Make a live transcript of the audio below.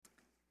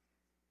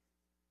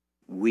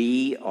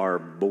We are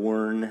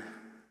born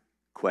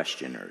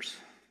questioners.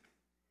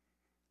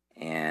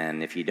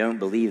 And if you don't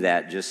believe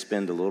that, just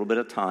spend a little bit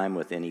of time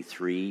with any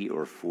 3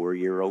 or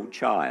 4-year-old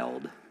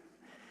child,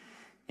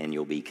 and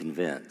you'll be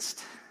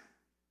convinced.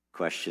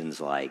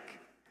 Questions like,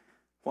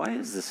 why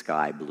is the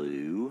sky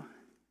blue?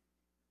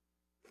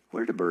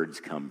 Where do birds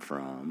come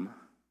from?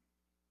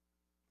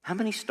 How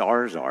many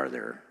stars are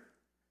there?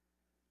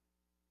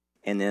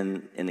 And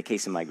then, in the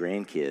case of my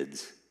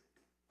grandkids,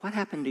 what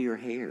happened to your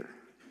hair?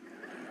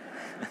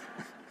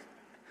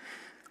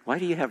 Why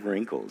do you have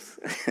wrinkles?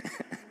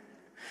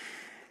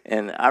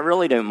 And I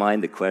really don't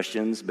mind the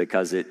questions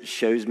because it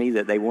shows me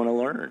that they want to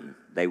learn.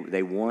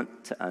 They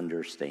want to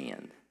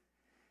understand.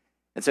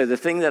 And so the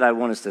thing that I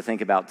want us to think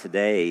about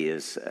today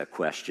is a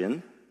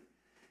question,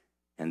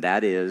 and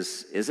that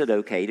is it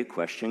okay to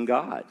question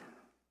God?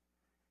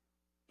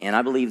 And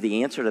I believe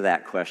the answer to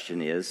that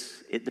question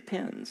is, it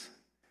depends.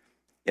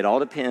 It all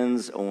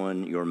depends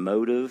on your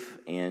motive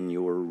and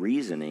your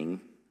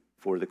reasoning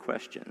for the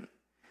question.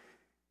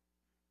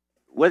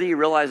 Whether you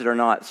realize it or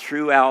not,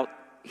 throughout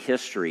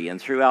history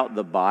and throughout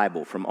the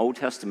Bible, from Old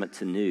Testament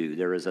to New,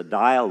 there is a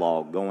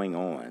dialogue going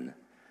on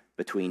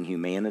between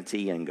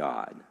humanity and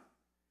God.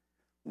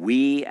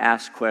 We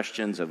ask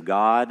questions of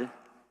God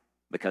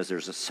because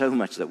there's so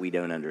much that we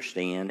don't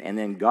understand, and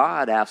then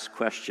God asks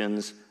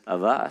questions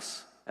of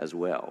us as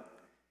well.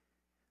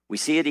 We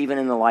see it even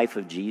in the life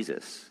of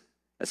Jesus.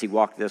 As he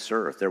walked this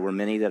earth, there were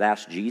many that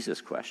asked Jesus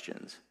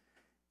questions,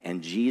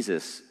 and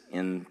Jesus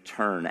in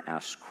turn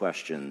asked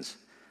questions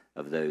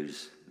of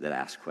those that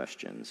ask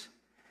questions.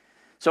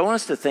 So I want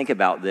us to think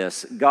about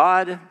this.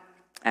 God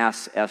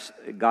asks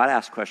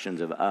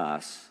questions of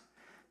us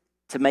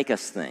to make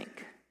us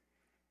think.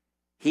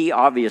 He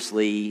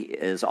obviously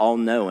is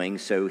all-knowing,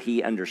 so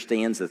he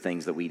understands the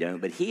things that we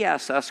don't, but he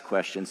asks us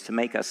questions to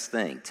make us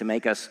think, to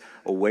make us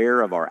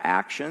aware of our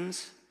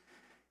actions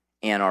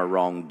and our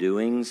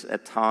wrongdoings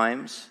at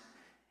times.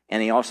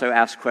 And he also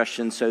asks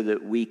questions so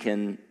that we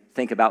can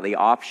think about the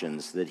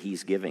options that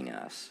he's giving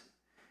us.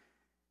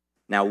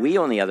 Now, we,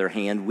 on the other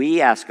hand,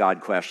 we ask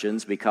God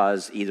questions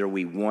because either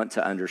we want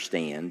to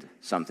understand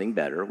something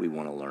better, we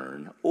want to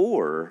learn,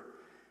 or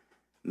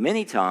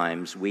many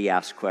times we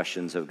ask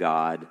questions of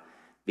God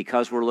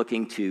because we're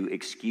looking to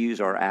excuse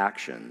our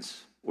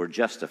actions or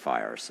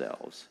justify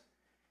ourselves.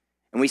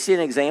 And we see an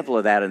example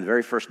of that in the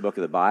very first book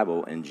of the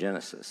Bible in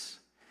Genesis.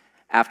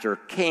 After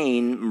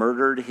Cain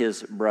murdered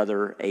his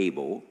brother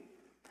Abel,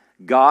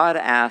 God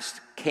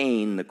asked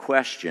Cain the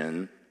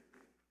question,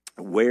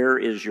 "Where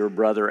is your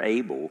brother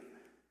Abel?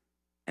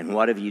 And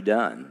what have you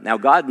done?" Now,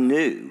 God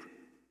knew,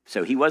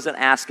 so he wasn't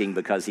asking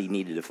because he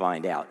needed to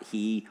find out.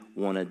 He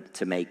wanted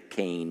to make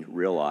Cain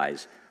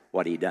realize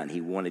what he'd done.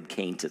 He wanted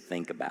Cain to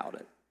think about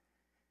it.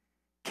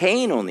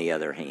 Cain, on the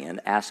other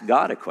hand, asked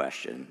God a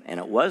question, and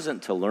it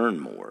wasn't to learn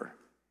more.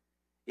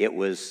 It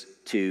was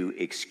to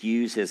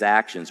excuse his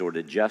actions or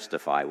to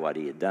justify what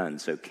he had done.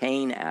 So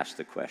Cain asked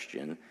the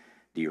question,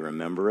 do you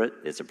remember it?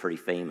 It's a pretty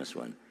famous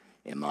one.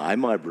 Am I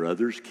my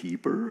brother's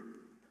keeper?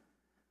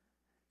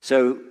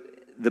 So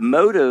the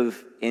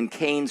motive in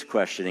Cain's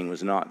questioning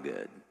was not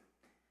good.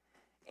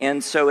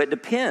 And so it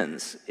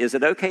depends. Is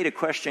it okay to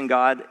question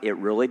God? It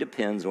really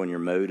depends on your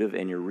motive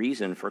and your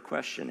reason for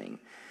questioning.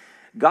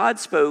 God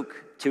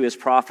spoke to his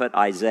prophet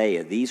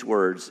Isaiah these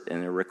words,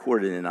 and they're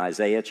recorded in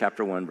Isaiah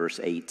chapter 1,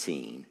 verse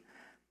 18.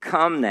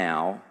 Come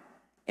now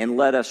and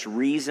let us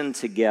reason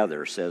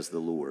together, says the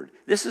Lord.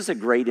 This is a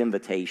great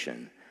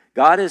invitation.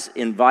 God is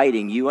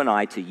inviting you and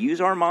I to use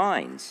our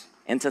minds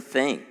and to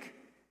think,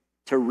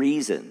 to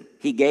reason.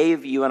 He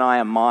gave you and I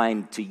a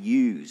mind to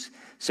use.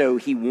 So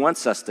he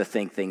wants us to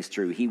think things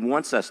through. He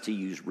wants us to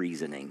use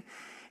reasoning.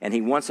 And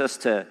he wants us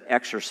to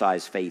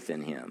exercise faith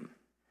in him.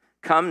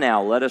 Come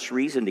now, let us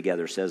reason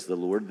together, says the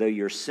Lord. Though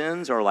your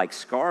sins are like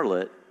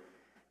scarlet,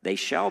 they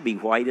shall be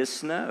white as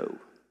snow.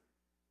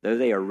 Though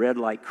they are red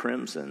like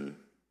crimson,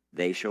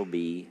 they shall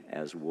be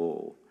as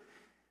wool.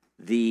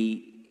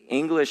 The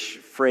English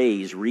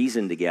phrase,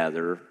 reason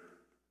together,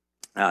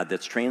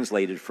 that's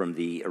translated from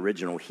the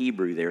original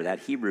Hebrew there,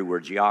 that Hebrew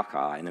word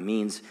jiaka, and it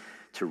means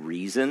to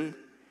reason,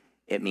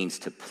 it means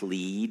to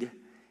plead,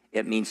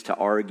 it means to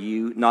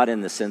argue, not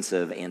in the sense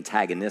of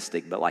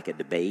antagonistic, but like a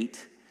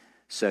debate.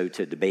 So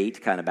to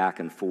debate kind of back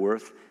and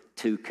forth,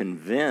 to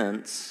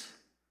convince,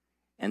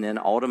 and then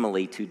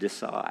ultimately to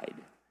decide.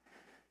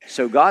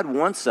 So God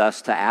wants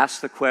us to ask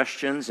the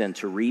questions and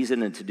to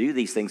reason and to do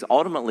these things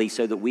ultimately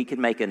so that we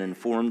can make an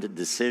informed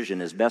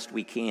decision as best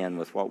we can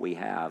with what we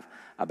have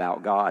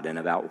about God and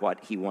about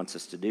what he wants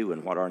us to do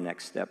and what our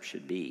next step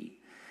should be.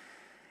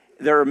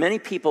 There are many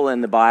people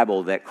in the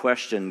Bible that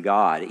question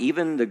God,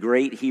 even the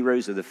great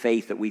heroes of the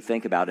faith that we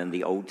think about in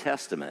the Old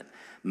Testament.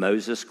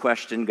 Moses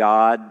questioned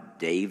God,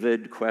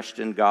 David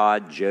questioned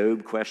God,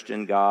 Job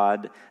questioned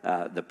God,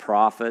 the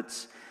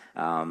prophets.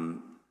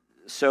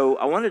 So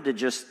I wanted to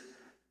just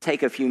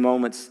take a few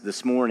moments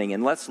this morning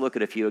and let's look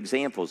at a few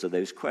examples of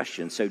those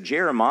questions. So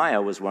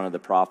Jeremiah was one of the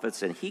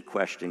prophets, and he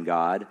questioned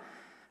God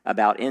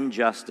about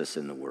injustice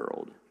in the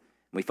world.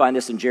 We find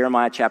this in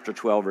Jeremiah chapter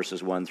 12,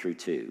 verses 1 through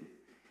 2.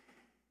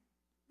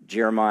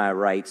 Jeremiah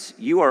writes,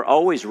 "You are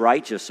always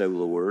righteous, O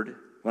Lord,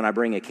 when I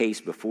bring a case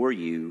before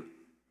you.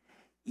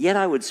 Yet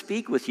I would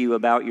speak with you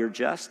about your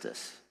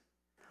justice.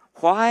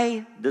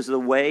 Why does the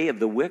way of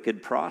the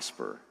wicked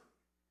prosper?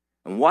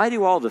 And why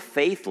do all the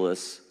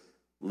faithless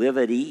live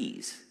at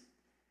ease?"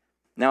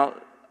 Now,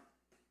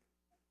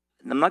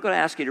 I'm not going to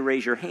ask you to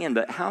raise your hand,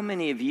 but how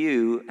many of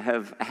you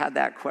have had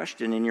that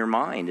question in your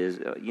mind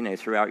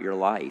throughout your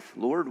life?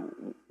 Lord,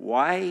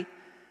 why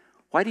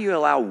do you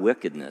allow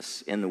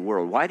wickedness in the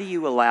world? Why do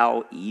you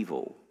allow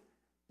evil?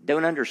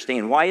 Don't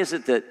understand. Why is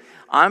it that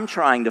I'm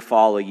trying to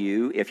follow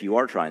you, if you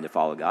are trying to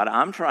follow God,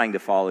 I'm trying to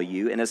follow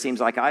you, and it seems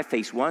like I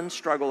face one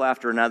struggle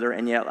after another,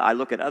 and yet I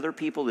look at other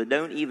people that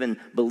don't even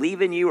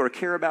believe in you or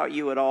care about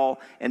you at all,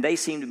 and they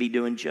seem to be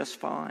doing just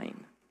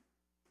fine.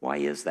 Why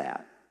is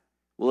that?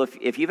 Well,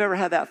 if you've ever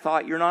had that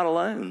thought, you're not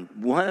alone.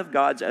 One of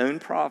God's own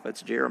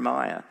prophets,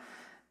 Jeremiah,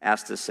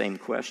 asked the same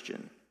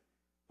question.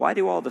 Why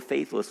do all the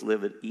faithless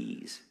live at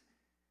ease?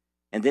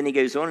 And then he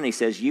goes on and he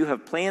says, "You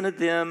have planted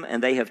them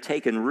and they have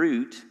taken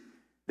root.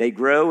 They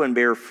grow and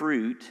bear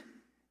fruit.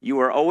 You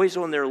are always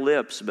on their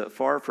lips, but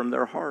far from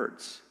their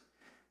hearts."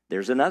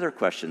 There's another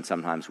question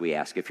sometimes we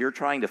ask. If you're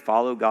trying to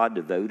follow God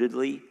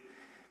devotedly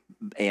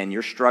and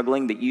you're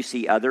struggling, but you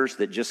see others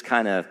that just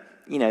kind of,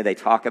 they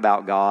talk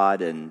about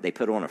God and they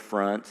put on a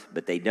front,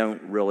 but they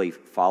don't really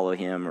follow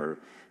him or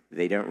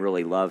they don't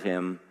really love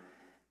him,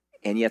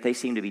 and yet they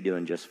seem to be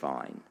doing just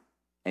fine.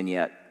 And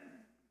yet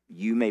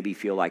you maybe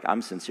feel like,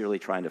 I'm sincerely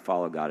trying to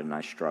follow God and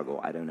I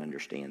struggle. I don't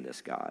understand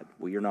this God.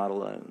 Well, you're not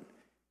alone,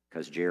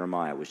 because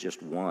Jeremiah was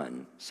just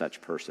one such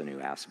person who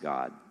asked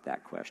God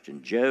that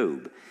question.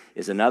 Job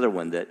is another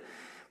one that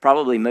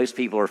probably most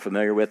people are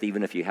familiar with,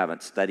 even if you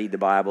haven't studied the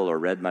Bible or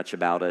read much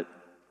about it.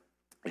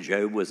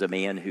 Job was a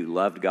man who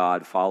loved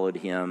God, followed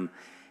him,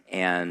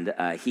 and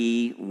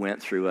he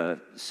went through a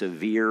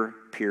severe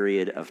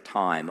period of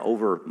time,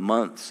 over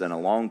months and a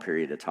long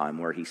period of time,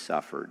 where he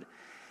suffered.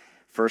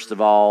 First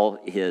of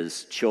all,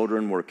 his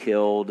children were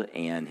killed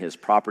and his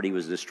property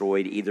was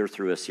destroyed either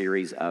through a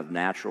series of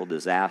natural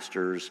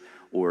disasters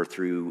or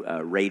through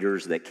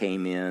raiders that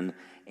came in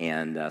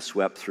and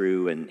swept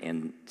through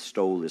and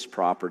stole his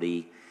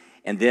property.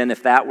 And then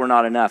if that were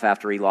not enough,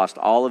 after he lost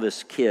all of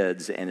his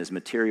kids and his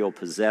material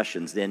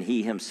possessions, then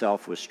he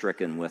himself was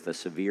stricken with a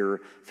severe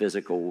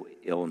physical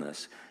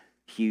illness.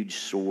 Huge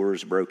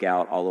sores broke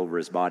out all over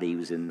his body. He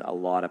was in a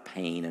lot of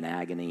pain and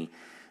agony.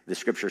 The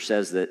scripture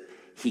says that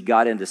he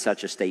got into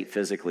such a state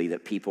physically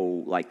that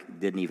people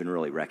didn't even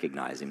really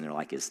recognize him. They're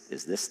like,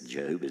 is this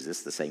Job? Is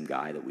this the same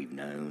guy that we've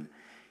known?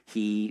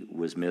 He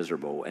was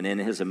miserable. And in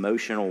his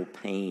emotional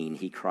pain,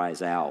 he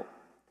cries out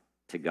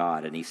to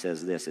God. And he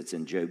says this, it's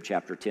in Job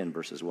chapter 10,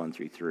 verses 1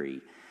 through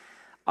 3.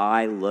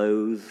 "I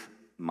loathe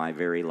my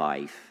very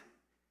life.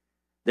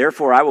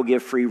 Therefore, I will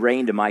give free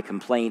rein to my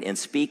complaint and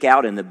speak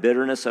out in the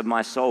bitterness of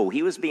my soul."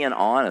 He was being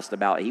honest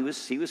about, he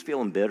was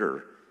feeling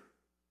bitter.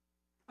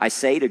 "I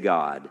say to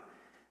God,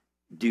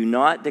 do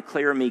not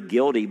declare me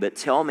guilty, but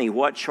tell me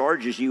what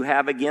charges you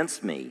have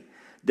against me.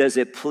 Does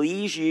it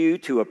please you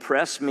to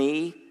oppress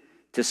me,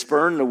 to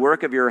spurn the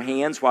work of your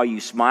hands while you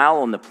smile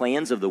on the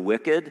plans of the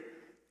wicked?"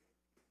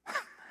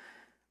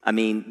 I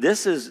mean,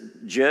 this is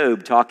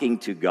Job talking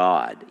to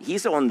God.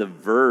 He's on the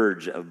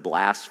verge of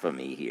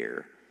blasphemy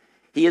here.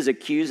 He is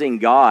accusing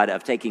God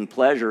of taking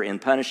pleasure in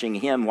punishing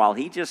him while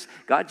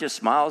God just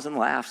smiles and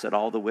laughs at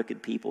all the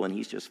wicked people and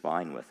he's just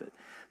fine with it.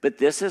 But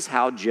this is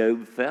how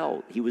Job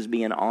felt. He was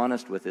being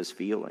honest with his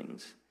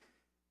feelings.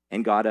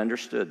 And God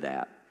understood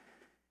that.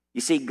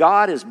 You see,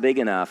 God is big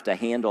enough to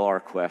handle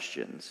our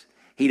questions.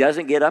 He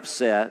doesn't get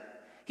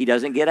upset. He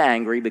doesn't get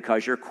angry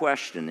because you're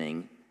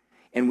questioning.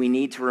 And we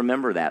need to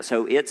remember that.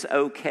 So it's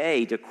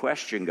okay to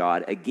question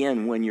God,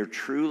 again, when you're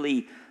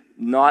truly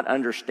not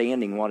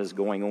understanding what is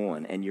going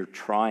on and you're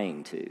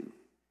trying to.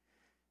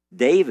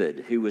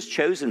 David, who was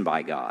chosen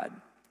by God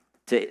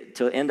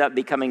to end up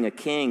becoming a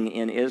king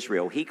in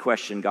Israel, he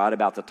questioned God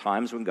about the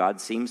times when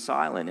God seemed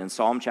silent in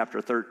Psalm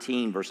chapter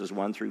 13, verses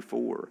 1 through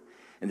 4.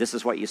 And this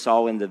is what you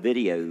saw in the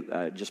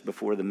video just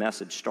before the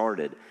message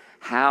started.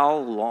 "How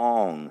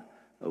long,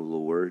 O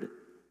Lord,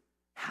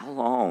 how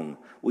long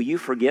will you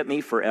forget me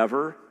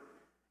forever?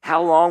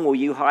 How long will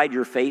you hide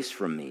your face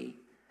from me?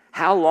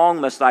 How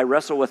long must I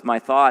wrestle with my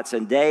thoughts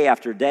and day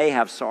after day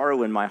have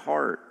sorrow in my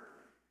heart?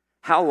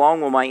 How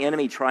long will my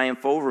enemy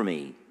triumph over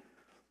me?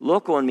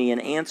 Look on me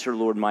and answer,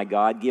 Lord my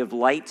God. Give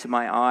light to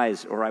my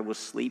eyes, or I will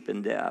sleep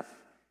in death.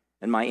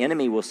 And my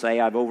enemy will say,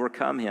 I've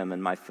overcome him,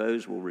 and my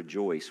foes will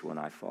rejoice when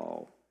I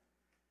fall."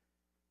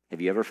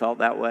 Have you ever felt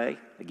that way?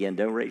 Again,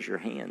 don't raise your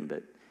hand,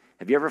 but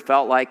have you ever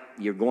felt like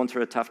you're going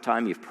through a tough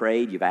time, you've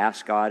prayed, you've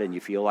asked God, and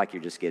you feel like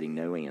you're just getting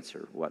no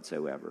answer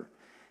whatsoever?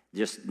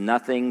 Just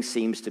nothing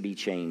seems to be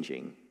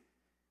changing.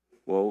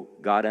 Well,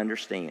 God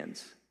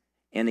understands.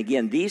 And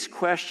again, these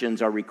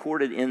questions are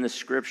recorded in the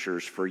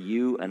scriptures for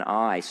you and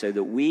I so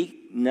that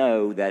we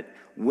know that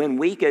when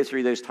we go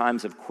through those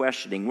times of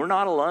questioning, we're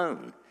not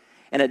alone.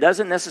 And it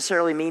doesn't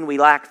necessarily mean we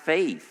lack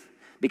faith,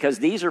 because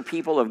these are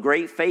people of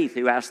great faith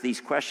who ask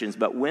these questions.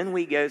 But when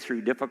we go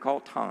through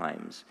difficult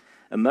times,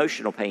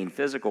 emotional pain,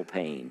 physical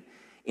pain.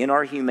 In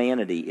our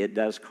humanity, it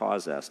does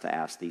cause us to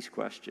ask these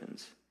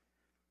questions.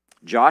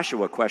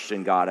 Joshua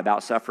questioned God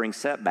about suffering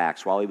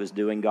setbacks while he was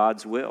doing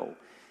God's will,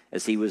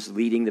 as he was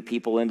leading the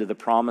people into the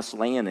promised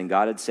land, and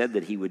God had said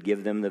that he would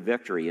give them the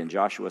victory. In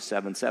Joshua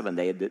 7:7,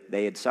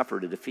 they had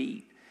suffered a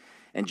defeat.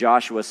 And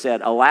Joshua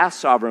said, "Alas,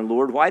 sovereign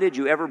Lord, why did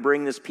you ever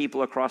bring this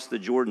people across the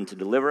Jordan to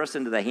deliver us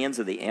into the hands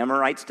of the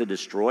Amorites to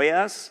destroy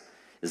us?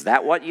 Is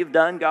that what you've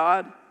done,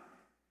 God?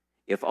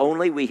 If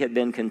only we had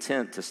been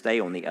content to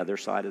stay on the other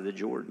side of the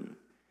Jordan."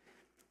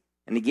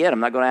 And again, I'm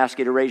not going to ask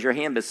you to raise your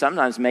hand, but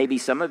sometimes maybe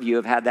some of you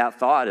have had that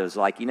thought. It was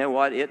like, you know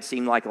what? It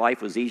seemed like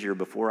life was easier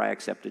before I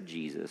accepted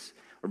Jesus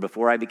or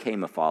before I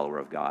became a follower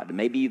of God. And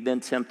maybe you've been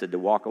tempted to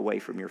walk away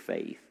from your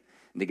faith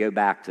and to go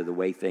back to the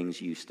way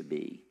things used to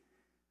be.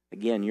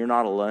 Again, you're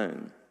not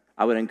alone.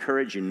 I would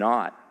encourage you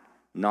not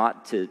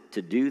to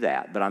do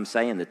that. But I'm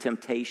saying the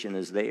temptation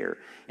is there.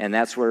 And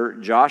that's where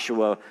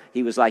Joshua,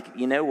 he was like,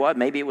 you know what?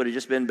 Maybe it would have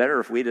just been better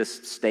if we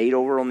just stayed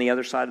over on the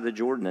other side of the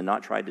Jordan and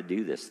not tried to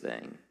do this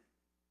thing.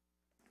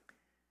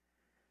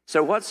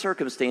 So what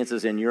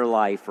circumstances in your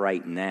life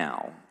right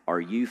now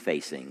are you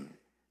facing?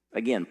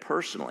 Again,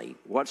 personally,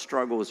 what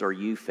struggles are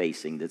you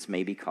facing that's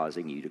maybe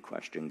causing you to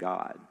question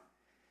God?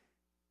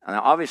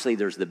 Now, obviously,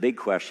 there's the big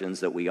questions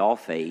that we all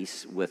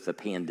face with the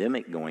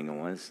pandemic going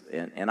on.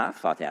 And I've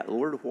thought that,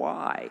 Lord,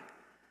 why?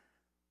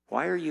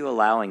 Why are you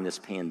allowing this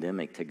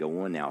pandemic to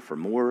go on now for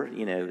more?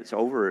 It's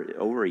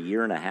over a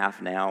year and a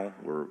half now.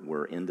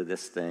 We're into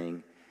this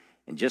thing.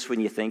 And just when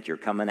you think you're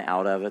coming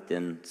out of it,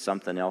 then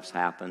something else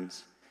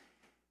happens.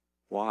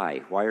 Why?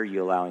 Why are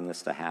you allowing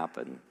this to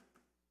happen?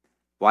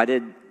 Why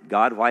did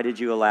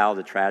you allow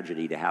the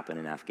tragedy to happen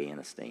in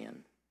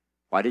Afghanistan?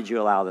 Why did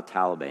you allow the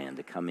Taliban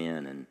to come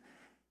in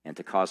and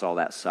to cause all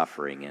that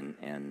suffering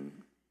and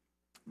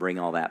bring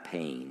all that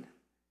pain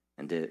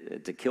and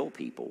to kill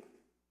people,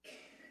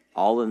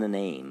 all in the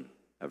name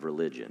of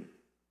religion?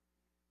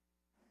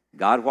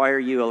 God, why are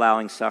you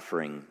allowing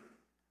suffering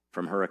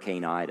from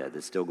Hurricane Ida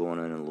that's still going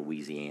on in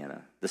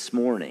Louisiana? This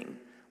morning,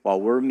 while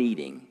we're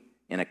meeting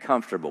in a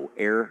comfortable,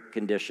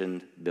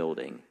 air-conditioned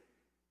building,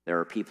 there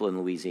are people in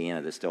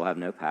Louisiana that still have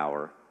no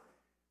power,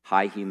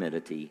 high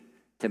humidity,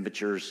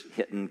 temperatures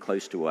hitting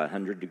close to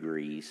 100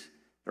 degrees.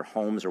 Their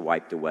homes are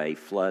wiped away,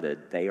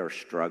 flooded. They are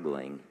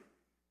struggling.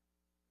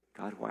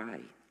 God,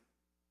 why?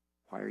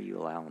 Why are you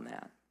allowing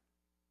that?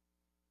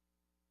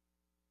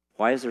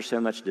 Why is there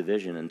so much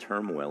division and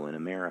turmoil in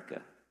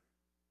America?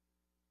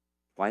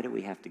 Why do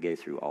we have to go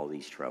through all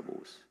these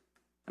troubles?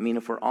 I mean,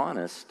 if we're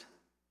honest,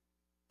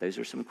 those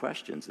are some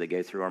questions that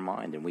go through our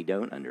mind and we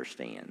don't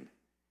understand.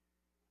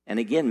 And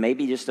again,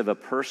 maybe just of a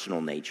personal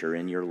nature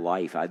in your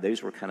life.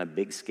 Those were kind of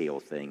big scale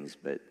things,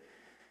 but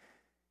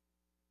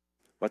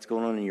what's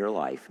going on in your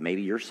life?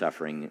 Maybe you're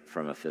suffering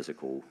from a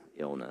physical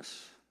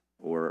illness,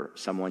 or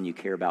someone you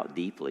care about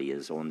deeply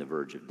is on the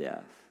verge of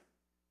death.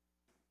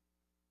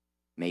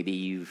 Maybe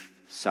you've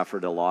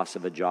suffered a loss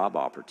of a job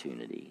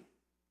opportunity.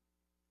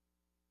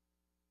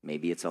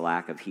 Maybe it's a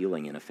lack of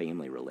healing in a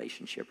family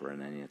relationship or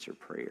an unanswered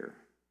prayer.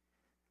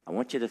 I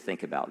want you to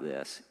think about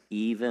this.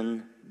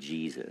 Even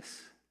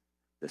Jesus,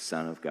 the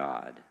Son of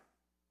God,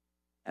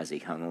 as he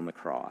hung on the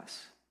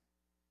cross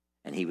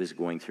and he was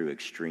going through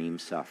extreme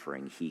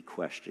suffering, he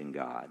questioned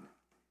God.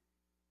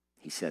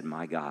 He said,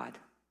 my God,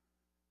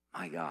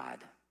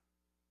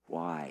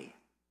 why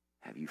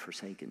have you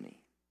forsaken me?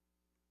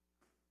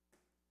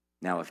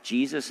 Now, if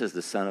Jesus, as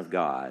the Son of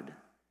God,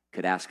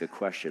 could ask a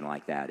question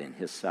like that in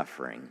his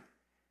suffering,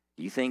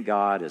 do you think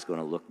God is going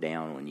to look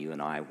down on you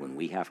and I when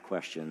we have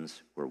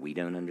questions where we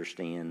don't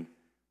understand,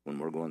 when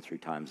we're going through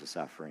times of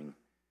suffering?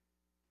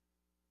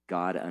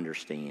 God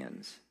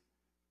understands.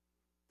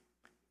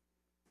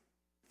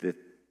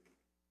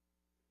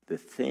 The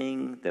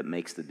thing that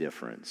makes the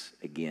difference,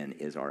 again,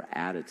 is our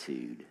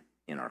attitude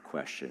in our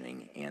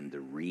questioning and the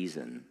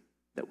reason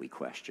that we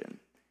question.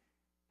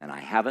 And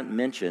I haven't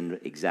mentioned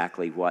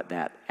exactly what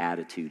that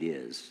attitude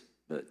is,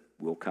 but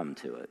we'll come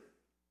to it.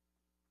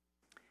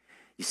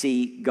 You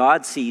see,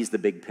 God sees the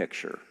big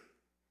picture,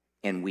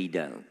 and we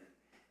don't.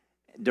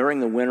 During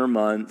the winter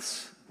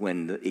months,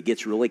 when it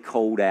gets really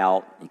cold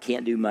out and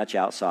can't do much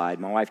outside,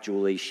 my wife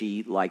Julie,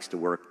 she likes to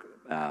work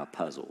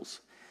puzzles,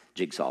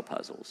 jigsaw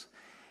puzzles.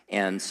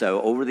 And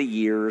so over the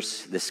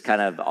years, this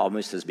kind of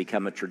almost has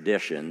become a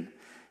tradition.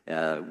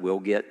 We'll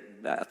get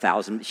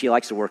 1,000. She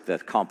likes to work the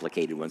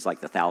complicated ones, like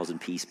the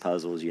 1,000-piece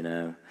puzzles,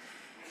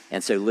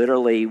 And so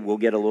literally, we'll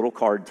get a little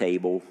card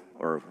table,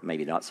 or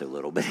maybe not so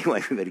little, but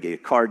anyway, we're going to get a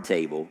card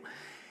table,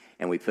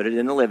 and we put it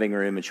in the living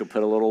room, and she'll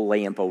put a little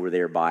lamp over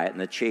there by it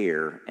and a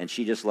chair, and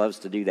she just loves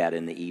to do that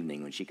in the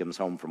evening when she comes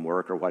home from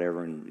work or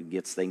whatever and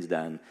gets things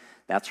done.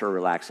 That's her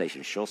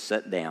relaxation. She'll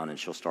sit down and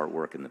she'll start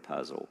working the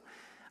puzzle.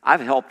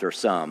 I've helped her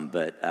some,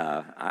 but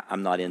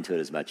I'm not into it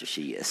as much as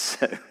she is.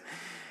 So.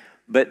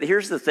 But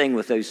here's the thing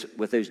with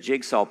those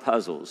jigsaw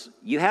puzzles.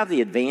 You have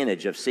the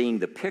advantage of seeing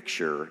the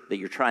picture that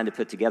you're trying to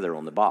put together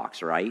on the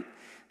box, right?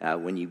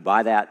 When you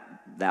buy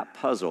that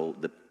puzzle,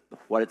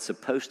 what it's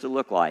supposed to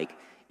look like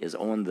is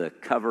on the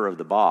cover of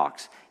the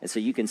box. And so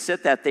you can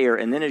set that there,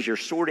 and then as you're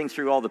sorting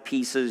through all the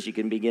pieces, you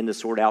can begin to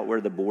sort out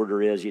where the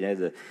border is,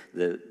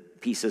 the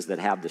pieces that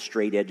have the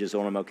straight edges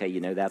on them. Okay,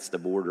 that's the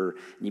border.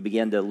 And you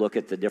begin to look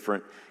at the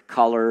different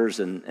colors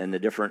and the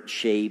different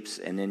shapes,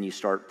 and then you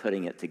start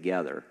putting it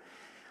together.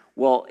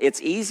 Well,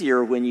 it's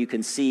easier when you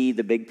can see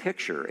the big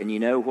picture, and you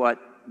know what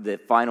the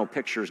final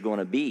picture is going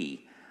to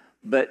be.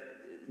 But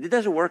it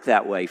doesn't work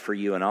that way for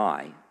you and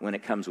I when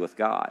it comes with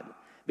God,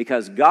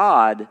 because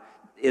God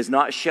is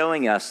not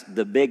showing us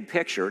the big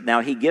picture.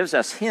 Now, he gives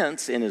us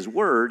hints in his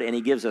word, and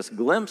he gives us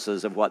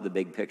glimpses of what the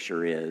big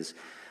picture is,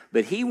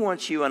 but he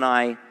wants you and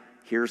I,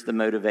 here's the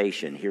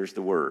motivation, here's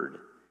the word.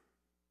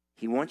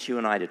 He wants you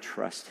and I to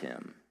trust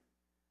him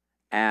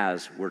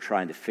as we're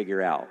trying to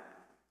figure out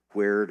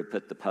where to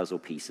put the puzzle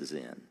pieces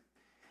in.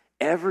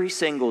 Every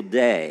single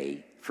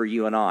day for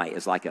you and I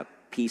is like a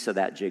piece of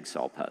that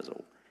jigsaw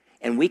puzzle.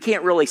 And we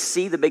can't really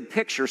see the big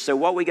picture, so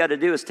what we got to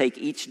do is take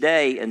each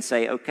day and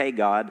say, okay,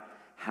 God,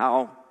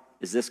 how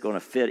is this going to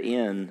fit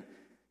in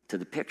to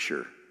the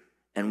picture?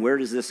 And where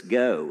does this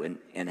go?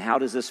 And how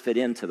does this fit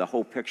into the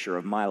whole picture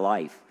of my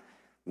life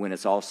when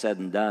it's all said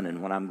and done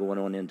and when I'm going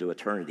on into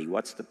eternity?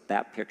 What's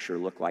that picture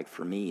look like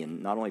for me,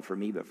 and not only for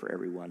me, but for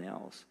everyone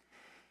else?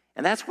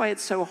 And that's why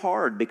it's so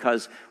hard,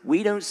 because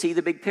we don't see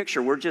the big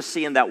picture. We're just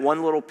seeing that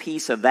one little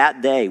piece of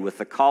that day with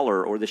the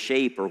color or the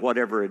shape or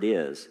whatever it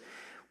is.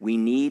 We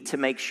need to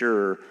make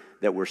sure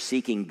that we're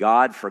seeking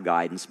God for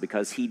guidance,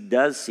 because he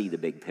does see the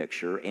big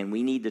picture, and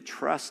we need to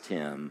trust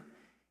him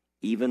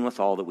even with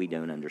all that we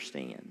don't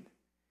understand,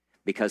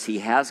 because he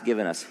has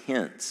given us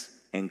hints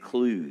and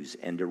clues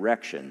and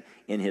direction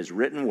in his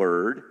written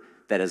word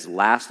that has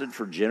lasted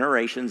for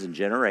generations and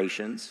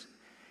generations.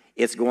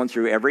 It's going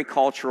through every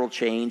cultural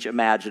change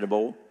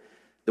imaginable.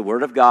 The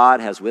word of God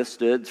has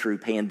withstood through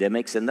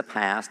pandemics in the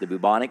past, the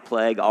bubonic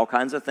plague, all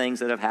kinds of things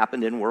that have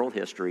happened in world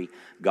history.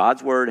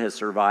 God's word has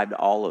survived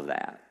all of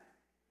that.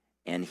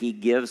 And he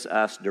gives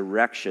us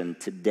direction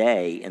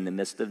today in the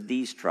midst of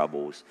these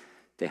troubles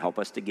to help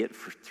us to get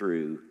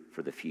through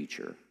for the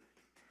future.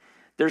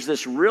 There's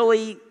this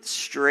really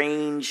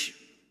strange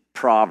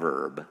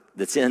proverb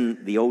that's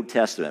in the Old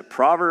Testament,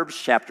 Proverbs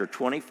chapter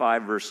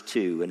 25, verse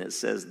 2, and it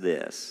says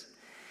this: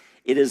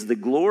 "It is the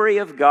glory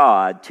of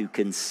God to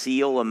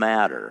conceal a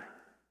matter."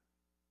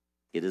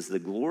 It is the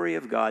glory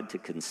of God to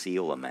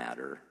conceal a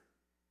matter.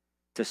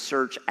 To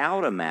search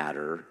out a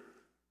matter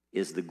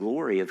is the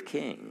glory of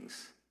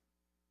kings.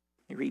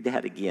 Let me read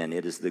that again.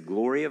 It is the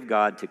glory of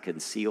God to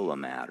conceal a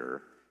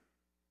matter.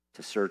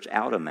 To search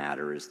out a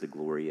matter is the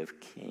glory of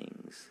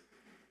kings.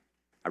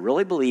 I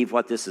really believe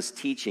what this is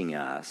teaching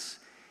us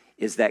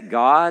is that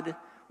God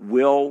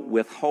will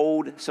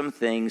withhold some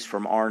things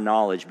from our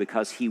knowledge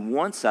because he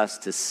wants us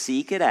to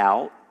seek it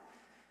out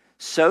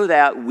so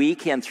that we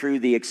can, through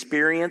the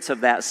experience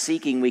of that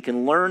seeking, we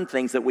can learn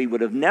things that we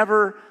would have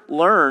never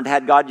learned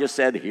had God just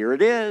said, here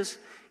it is,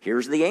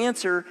 here's the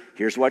answer,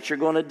 here's what you're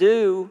going to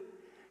do.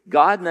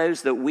 God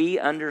knows that we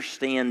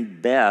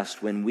understand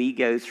best when we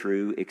go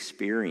through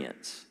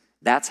experience.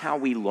 That's how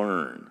we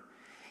learn.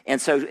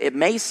 And so it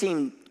may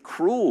seem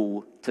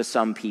cruel to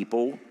some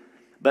people,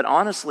 but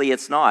honestly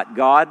it's not.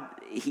 God,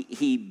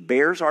 He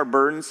bears our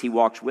burdens. He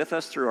walks with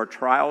us through our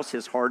trials.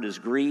 His heart is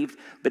grieved,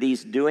 but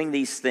he's doing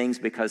these things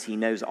because he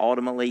knows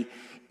ultimately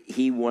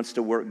he wants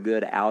to work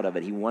good out of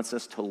it. He wants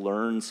us to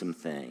learn some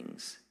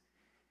things.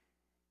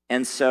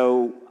 And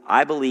so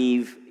I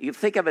believe, you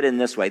think of it in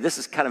this way. This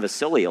is kind of a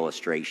silly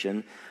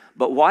illustration,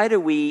 but why do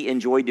we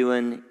enjoy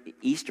doing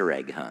Easter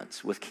egg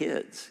hunts with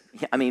kids?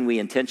 I mean, we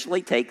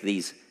intentionally take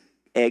these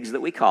eggs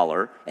that we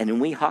color and then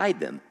we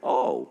hide them.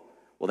 Oh,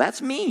 well,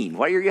 that's mean.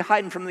 Why are you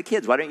hiding from the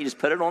kids? Why don't you just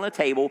put it on a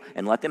table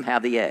and let them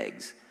have the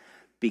eggs?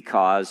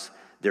 Because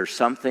there's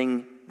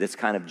something that's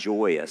kind of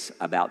joyous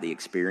about the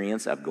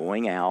experience of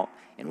going out,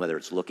 and whether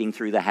it's looking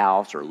through the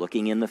house or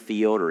looking in the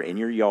field or in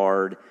your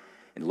yard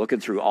and looking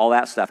through all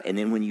that stuff. And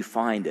then when you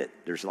find it,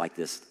 there's like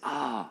this,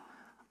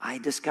 I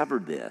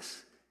discovered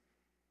this.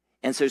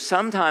 And so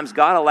sometimes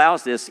God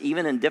allows this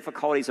even in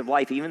difficulties of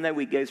life, even though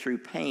we go through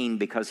pain,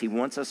 because he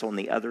wants us on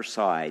the other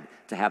side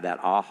to have that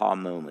aha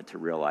moment to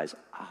realize,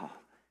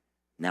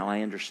 now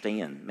I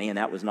understand. Man,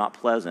 that was not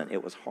pleasant.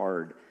 It was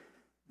hard.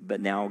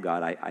 But now,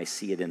 God, I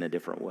see it in a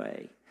different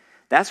way.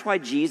 That's why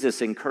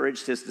Jesus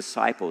encouraged his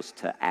disciples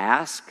to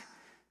ask,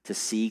 to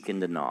seek,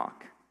 and to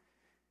knock.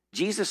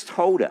 Jesus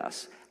told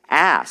us,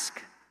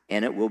 ask,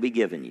 and it will be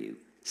given you.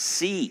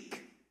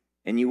 Seek,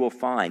 and you will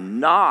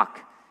find. Knock,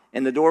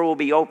 and the door will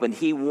be opened.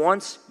 He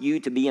wants you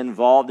to be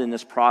involved in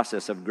this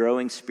process of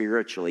growing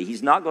spiritually.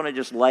 He's not going to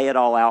just lay it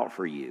all out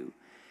for you.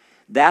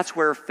 That's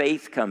where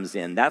faith comes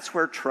in. That's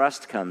where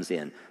trust comes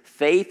in.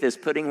 Faith is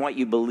putting what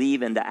you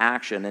believe into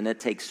action, and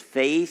it takes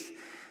faith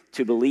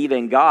to believe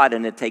in God,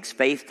 and it takes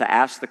faith to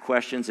ask the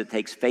questions. It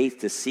takes faith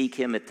to seek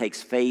him. It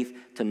takes faith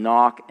to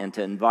knock and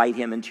to invite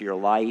him into your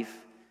life.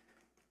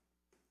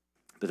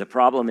 But the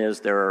problem is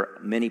there are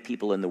many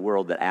people in the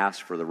world that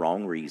ask for the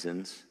wrong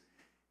reasons,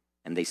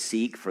 and they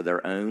seek for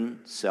their own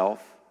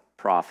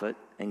self-profit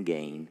and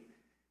gain,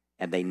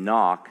 and they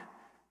knock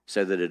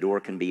so that a door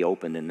can be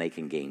opened and they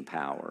can gain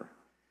power.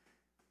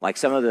 Like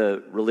some of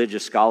the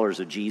religious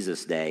scholars of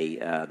Jesus' day,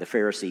 the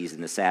Pharisees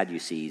and the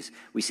Sadducees,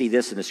 we see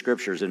this in the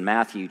scriptures in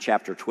Matthew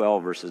chapter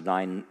 12, verses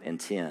 9 and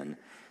 10.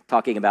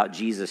 Talking about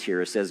Jesus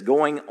here, it says,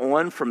 going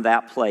on from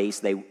that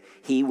place,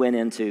 he went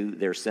into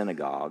their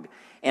synagogue,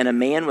 and a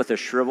man with a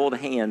shriveled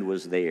hand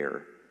was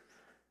there.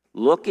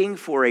 Looking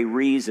for a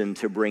reason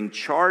to bring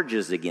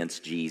charges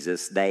against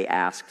Jesus, they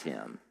asked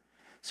him.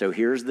 So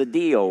here's the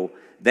deal.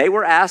 They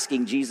were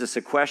asking Jesus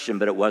a question,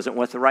 but it wasn't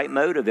with the right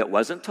motive. It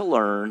wasn't to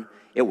learn.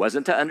 It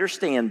wasn't to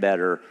understand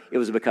better. It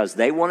was because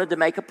they wanted to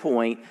make a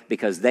point,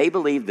 because they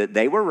believed that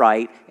they were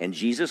right and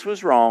Jesus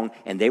was wrong,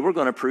 and they were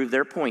going to prove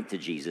their point to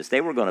Jesus.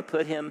 They were going to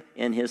put him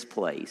in his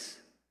place.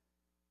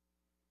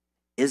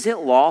 Is it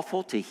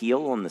lawful to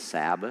heal on the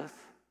Sabbath?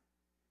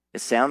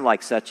 It sounded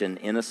like such an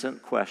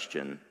innocent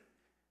question,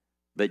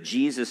 but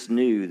Jesus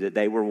knew that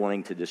they were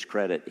wanting to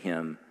discredit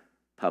him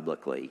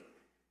publicly.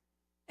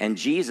 And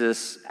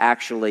Jesus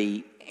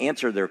actually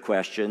answered their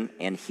question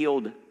and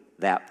healed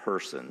that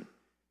person.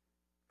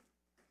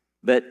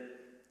 But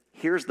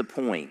here's the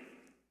point.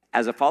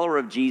 As a follower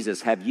of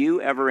Jesus, have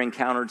you ever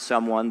encountered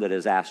someone that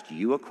has asked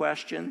you a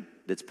question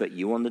that's put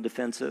you on the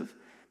defensive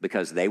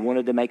because they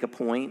wanted to make a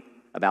point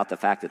about the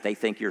fact that they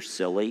think you're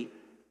silly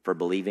for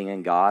believing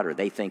in God, or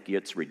they think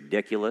it's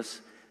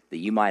ridiculous that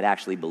you might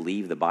actually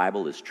believe the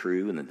Bible is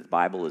true and that the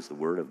Bible is the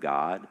Word of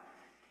God?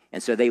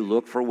 And so they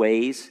look for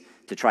ways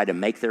to try to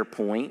make their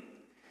point.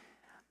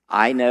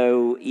 I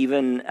know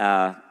even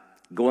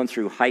going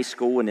through high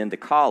school and into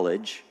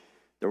college,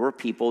 there were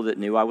people that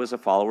knew I was a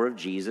follower of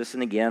Jesus.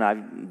 And again,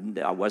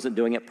 I wasn't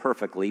doing it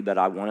perfectly, but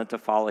I wanted to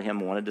follow him,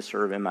 wanted to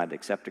serve him. I'd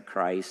accepted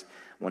Christ,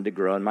 wanted to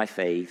grow in my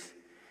faith.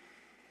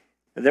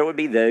 There would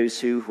be those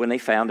who, when they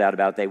found out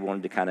about it, they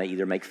wanted to kind of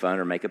either make fun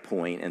or make a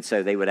point. And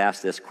so they would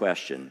ask this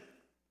question.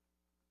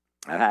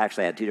 I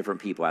actually had two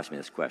different people ask me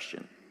this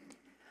question.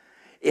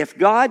 If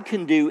God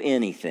can do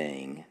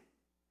anything,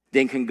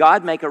 then can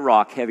God make a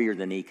rock heavier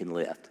than he can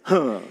lift?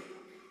 I'm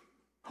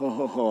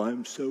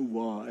so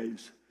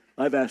wise.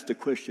 I've asked a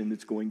question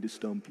that's going to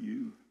stump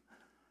you.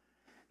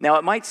 Now,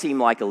 it might seem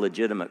like a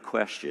legitimate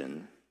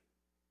question,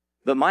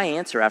 but my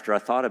answer after I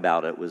thought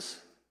about it was,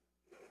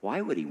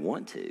 why would he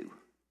want to?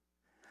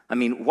 I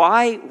mean,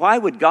 why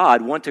would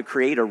God want to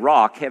create a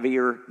rock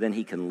heavier than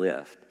he can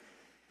lift?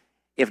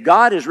 If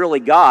God is really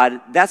God,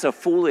 that's a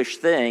foolish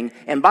thing.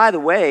 And by the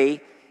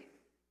way,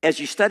 as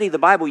you study the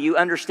Bible, you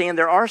understand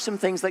there are some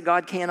things that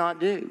God cannot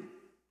do.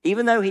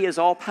 Even though he is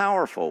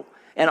all-powerful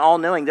and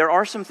all-knowing, there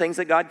are some things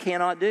that God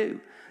cannot do.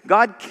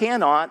 God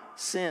cannot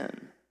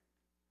sin.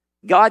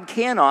 God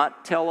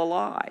cannot tell a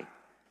lie.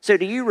 So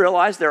do you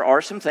realize there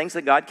are some things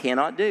that God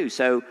cannot do?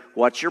 So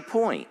what's your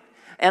point?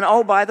 And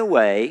oh, by the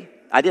way,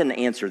 I didn't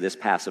answer this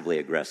passively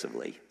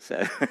aggressively.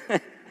 So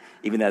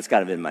even that's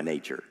kind of in my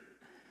nature.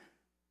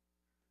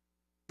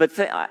 But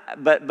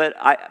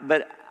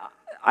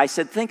I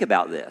said, think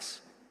about this.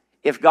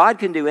 If God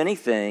can do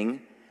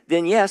anything,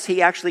 then yes,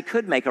 he actually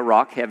could make a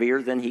rock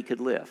heavier than he could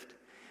lift.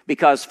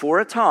 Because for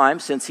a time,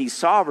 since he's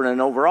sovereign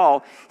and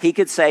overall, he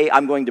could say,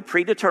 I'm going to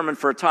predetermine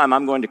for a time,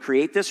 I'm going to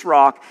create this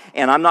rock,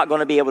 and I'm not going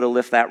to be able to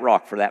lift that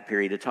rock for that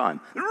period of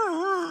time.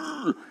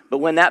 But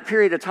when that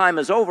period of time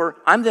is over,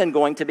 I'm then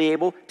going to be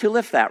able to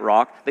lift that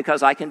rock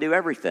because I can do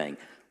everything.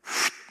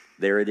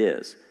 There it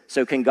is.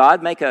 So can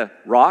God make a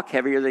rock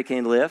heavier than he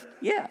can lift?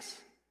 Yes.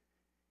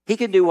 He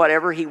can do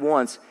whatever he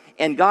wants.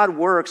 And God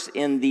works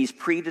in these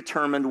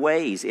predetermined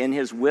ways in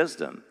his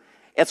wisdom.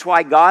 It's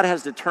why God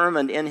has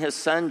determined in his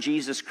Son,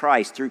 Jesus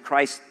Christ, through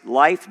Christ's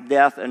life,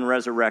 death, and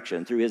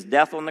resurrection, through his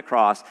death on the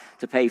cross,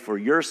 to pay for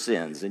your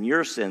sins and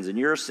your sins and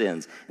your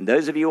sins, and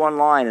those of you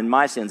online and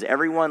my sins,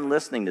 everyone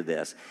listening to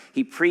this.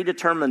 He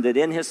predetermined that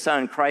in his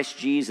Son, Christ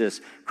Jesus,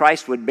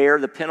 Christ would bear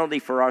the penalty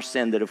for our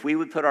sin, that if we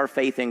would put our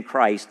faith in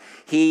Christ,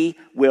 he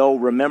will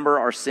remember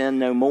our sin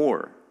no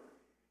more.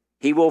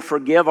 He will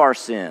forgive our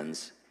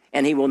sins,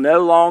 and he will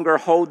no longer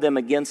hold them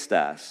against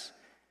us.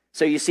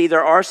 So you see,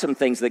 there are some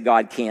things that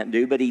God can't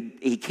do, but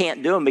he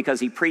can't do them because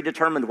he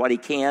predetermined what he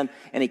can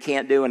and he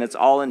can't do, and it's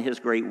all in his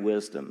great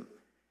wisdom.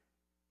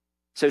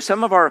 So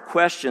some of our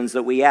questions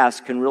that we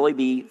ask can really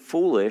be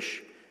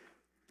foolish,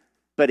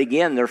 but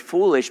again, they're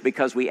foolish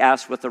because we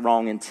ask with the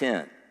wrong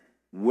intent.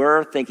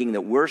 We're thinking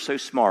that we're so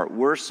smart,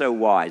 we're so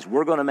wise,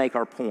 we're going to make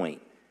our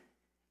point.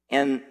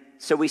 And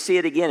so we see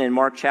it again in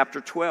Mark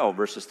chapter 12,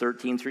 verses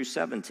 13 through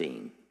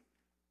 17.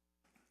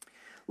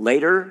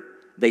 Later,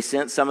 they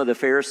sent some of the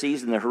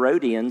Pharisees and the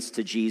Herodians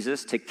to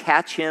Jesus to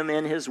catch him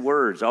in his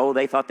words. Oh,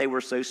 they thought they were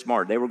so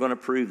smart. They were going to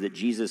prove that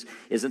Jesus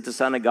isn't the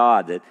Son of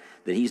God, that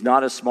he's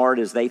not as smart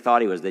as they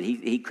thought he was, that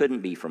he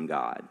couldn't be from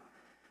God.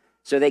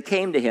 So they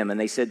came to him and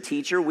they said,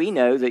 Teacher, we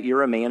know that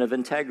you're a man of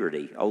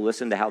integrity. Oh,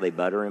 listen to how they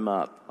butter him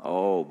up.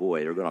 Oh,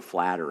 boy, they're going to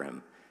flatter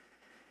him.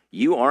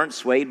 You aren't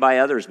swayed by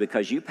others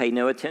because you pay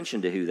no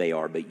attention to who they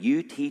are, but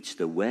you teach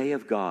the way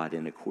of God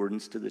in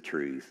accordance to the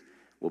truth.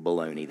 Well,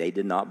 baloney. They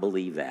did not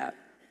believe that,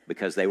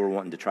 because they were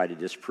wanting to try to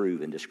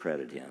disprove and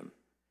discredit him.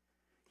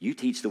 You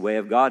teach the way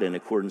of God in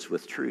accordance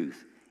with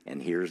truth.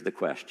 And here's the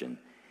question.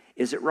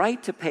 Is it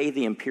right to pay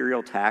the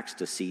imperial tax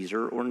to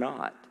Caesar or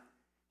not?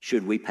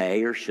 Should we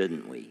pay or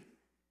shouldn't we?"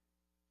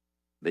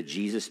 But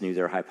Jesus knew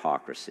their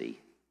hypocrisy.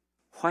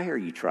 "Why are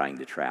you trying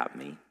to trap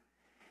me?"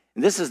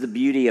 And this is the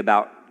beauty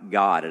about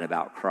God and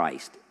about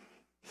Christ.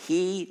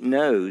 He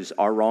knows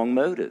our wrong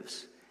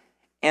motives.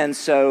 And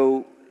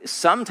so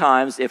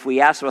sometimes if we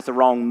ask with the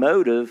wrong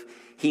motive,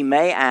 he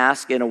may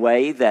ask in a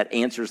way that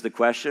answers the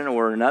question,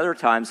 or in other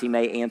times he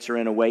may answer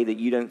in a way that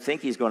you don't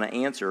think he's going to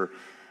answer.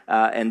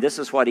 And this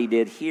is what he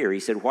did here. He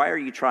said, "Why are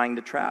you trying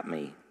to trap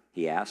me?"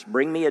 He asked.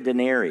 "Bring me a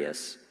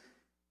denarius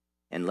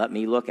and let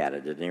me look at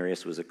it." A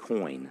denarius was a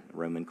coin, a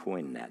Roman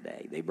coin in that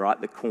day. They brought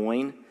the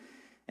coin,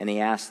 and he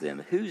asked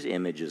them, "Whose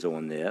image is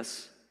on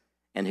this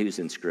and whose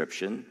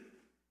inscription?"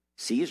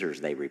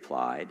 "Caesar's," they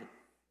replied.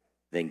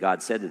 Then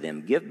God said to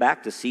them, "Give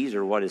back to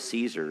Caesar what is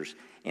Caesar's,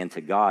 and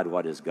to God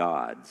what is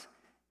God's."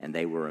 And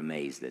they were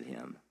amazed at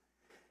him.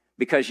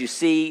 Because you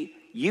see,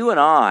 you and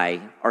I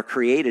are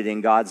created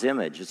in God's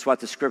image. It's what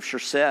the scripture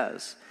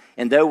says.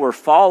 And though we're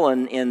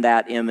fallen in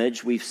that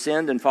image, we've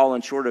sinned and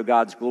fallen short of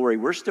God's glory,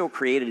 we're still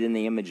created in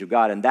the image of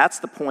God. And that's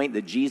the point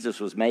that Jesus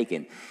was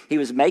making. He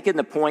was making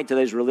the point to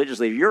those religious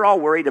leaders, you're all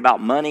worried about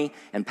money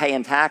and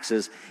paying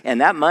taxes, and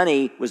that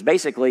money was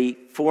basically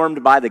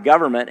formed by the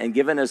government and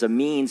given as a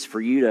means for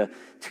you to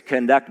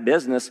conduct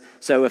business.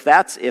 So if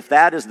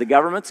that is the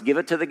government's, give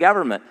it to the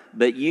government.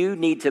 But you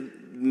need to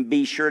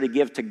be sure to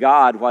give to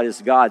God what is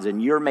God's,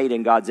 and you're made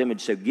in God's image.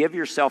 So give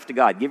yourself to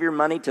God. Give your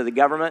money to the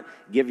government.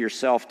 Give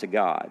yourself to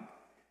God.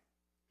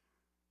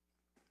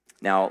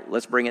 Now,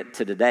 let's bring it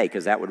to today,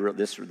 because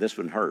this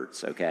one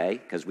hurts,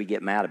 okay? Because we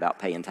get mad about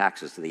paying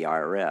taxes to the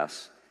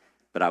IRS.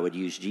 But I would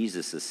use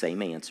Jesus'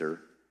 same answer.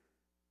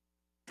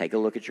 Take a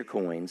look at your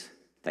coins.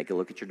 Take a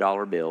look at your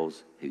dollar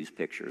bills. Whose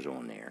picture's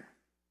on there?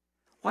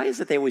 Why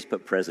is it they always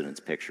put presidents'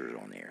 pictures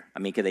on there? I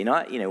mean, could they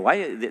not,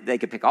 why they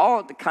could pick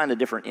all the kind of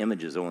different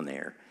images on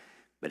there,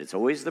 but it's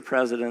always the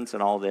presidents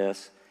and all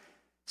this.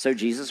 So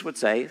Jesus would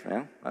say,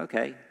 well,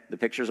 okay, the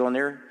picture's on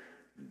there.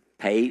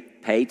 Pay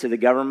to the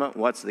government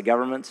what's the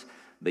government's,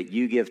 but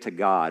you give to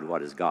God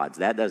what is God's.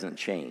 That doesn't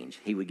change.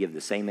 He would give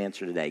the same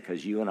answer today,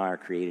 because you and I are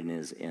created in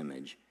his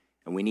image,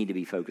 and we need to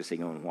be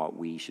focusing on what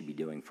we should be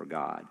doing for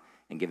God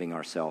and giving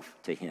ourselves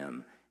to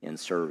him in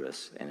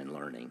service and in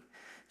learning.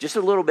 Just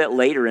a little bit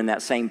later in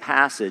that same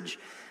passage,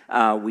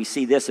 we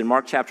see this in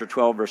Mark chapter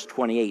 12, verse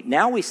 28.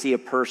 Now we see a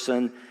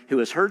person who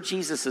has heard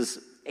Jesus'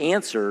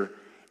 answer,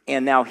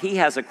 and now he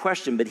has a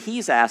question, but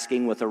he's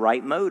asking with the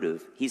right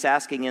motive. He's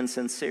asking in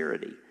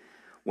sincerity.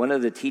 One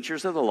of the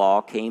teachers of the law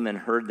came and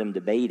heard them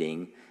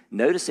debating.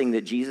 Noticing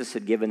that Jesus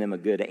had given him a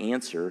good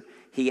answer,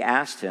 he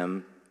asked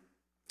him,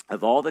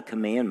 "Of all the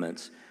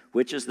commandments,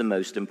 which is the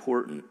most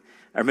important?"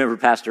 I remember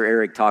Pastor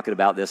Eric talking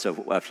about this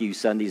a few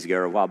Sundays ago,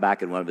 or a while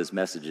back in one of his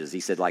messages. He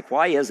said,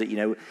 why is it,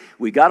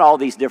 we got all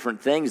these different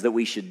things that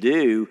we should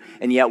do,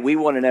 and yet we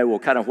want to know, well,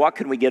 kind of what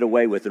can we get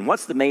away with, and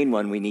what's the main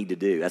one we need to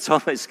do? That's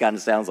almost kind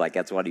of sounds like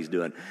that's what he's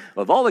doing.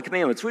 Of all the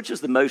commandments, which is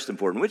the most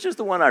important? Which is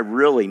the one I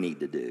really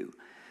need to do?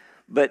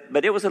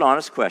 But it was an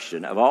honest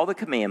question. Of all the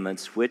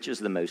commandments, which is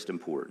the most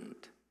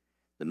important?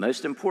 The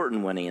most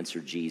important one,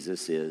 answered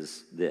Jesus,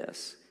 is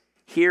this.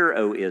 "Hear,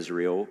 O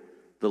Israel,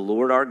 the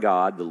Lord our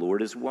God, the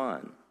Lord is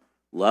one.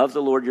 Love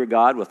the Lord your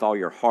God with all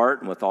your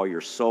heart and with all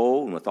your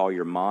soul and with all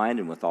your mind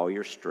and with all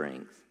your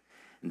strength.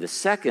 And the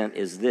second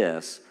is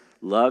this,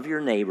 love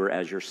your neighbor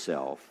as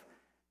yourself.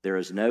 There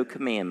is no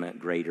commandment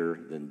greater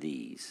than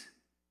these."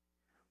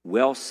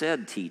 "Well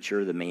said,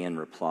 teacher," the man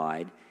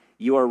replied.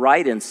 "You are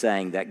right in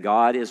saying that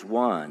God is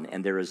one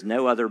and there is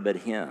no other but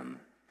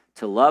him.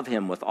 To love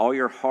him with all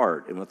your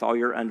heart and with all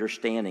your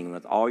understanding and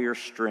with all your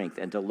strength,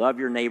 and to love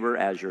your neighbor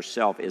as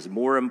yourself is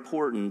more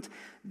important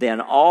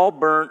than all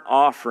burnt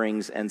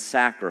offerings and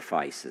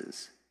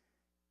sacrifices."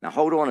 Now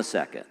hold on a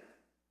second.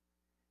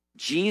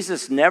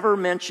 Jesus never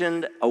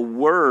mentioned a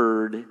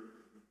word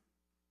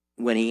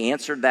when he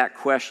answered that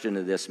question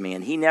to this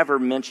man. He never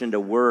mentioned a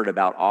word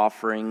about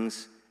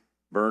offerings,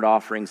 burnt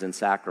offerings, and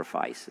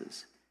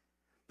sacrifices.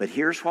 But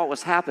here's what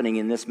was happening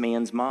in this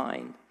man's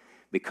mind.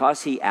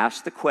 Because he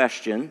asked the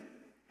question,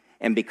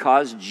 and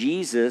because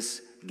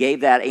Jesus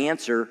gave that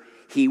answer,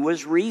 he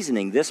was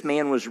reasoning. This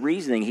man was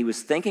reasoning. He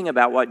was thinking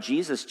about what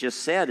Jesus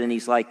just said, and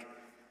he's like,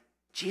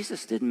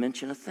 Jesus didn't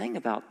mention a thing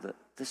about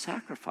the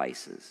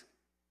sacrifices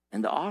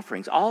and the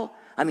offerings. All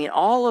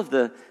of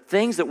the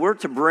things that we're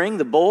to bring,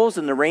 the bulls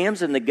and the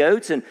rams and the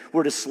goats, and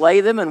we're to slay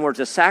them, and we're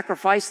to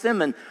sacrifice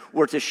them, and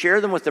we're to share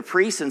them with the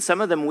priests, and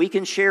some of them we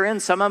can share in,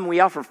 some of them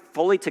we offer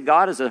fully to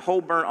God as a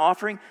whole burnt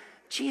offering.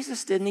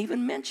 Jesus didn't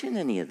even mention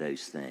any of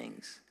those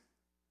things.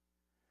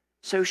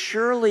 So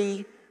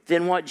surely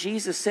then what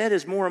Jesus said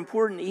is more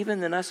important even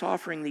than us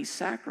offering these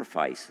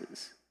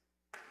sacrifices.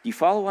 Do you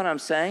follow what I'm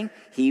saying?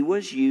 He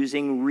was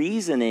using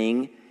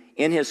reasoning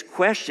in his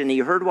question. He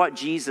heard what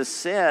Jesus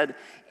said,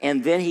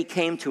 and then he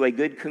came to a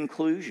good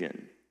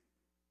conclusion.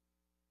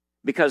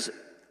 Because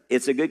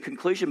it's a good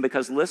conclusion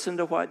because listen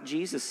to what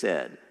Jesus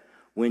said.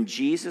 When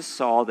Jesus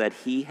saw that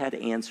he had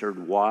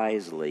answered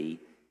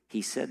wisely,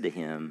 he said to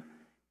him,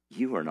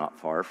 "You are not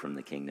far from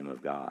the kingdom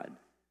of God."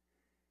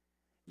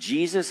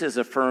 Jesus is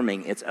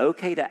affirming it's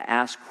okay to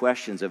ask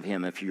questions of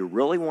him if you're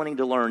really wanting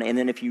to learn. And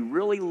then if you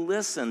really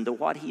listen to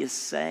what he is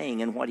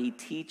saying and what he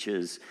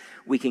teaches,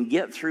 we can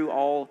get through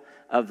all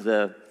of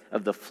the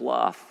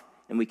fluff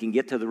and we can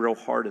get to the real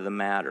heart of the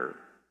matter.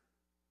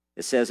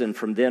 It says, and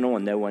from then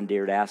on, no one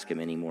dared ask him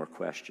any more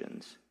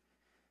questions.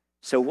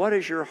 So what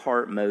is your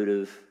heart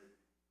motive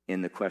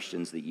in the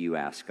questions that you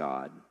ask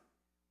God?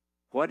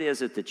 What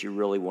is it that you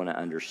really want to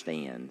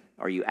understand?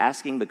 Are you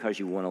asking because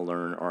you want to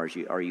learn, or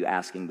are you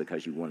asking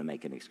because you want to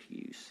make an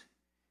excuse?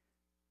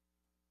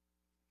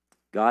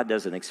 God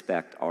doesn't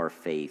expect our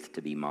faith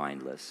to be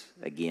mindless.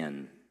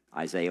 Again,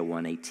 Isaiah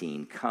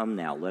 1:18, come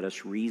now, let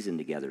us reason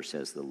together,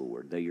 says the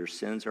Lord. Though your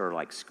sins are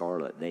like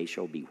scarlet, they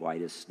shall be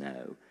white as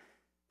snow.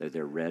 Though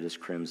they're red as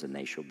crimson,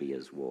 they shall be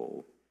as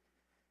wool.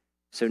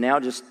 So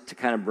now just to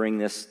kind of bring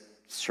this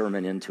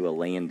sermon into a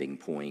landing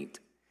point,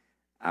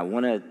 I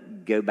want to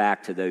go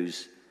back to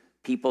those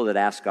people that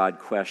ask God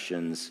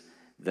questions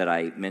that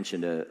I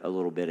mentioned a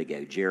little bit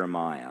ago.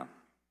 Jeremiah.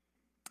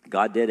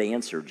 God did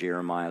answer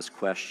Jeremiah's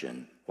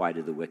question, why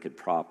did the wicked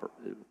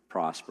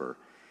prosper?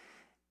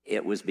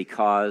 It was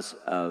because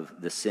of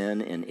the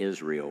sin in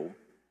Israel,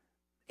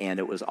 and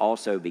it was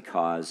also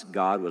because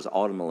God was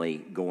ultimately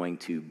going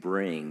to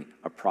bring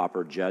a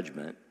proper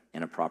judgment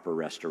and a proper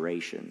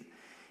restoration.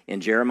 In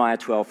Jeremiah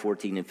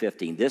 12:14 and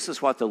 15, this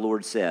is what the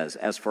Lord says,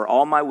 as for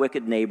all my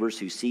wicked neighbors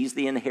who seized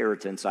the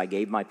inheritance I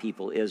gave my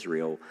people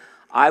Israel,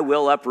 I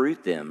will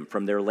uproot them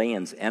from their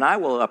lands, and I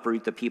will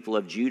uproot the people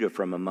of Judah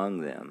from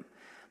among them.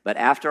 But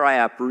after I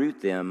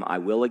uproot them, I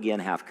will again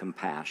have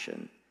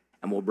compassion,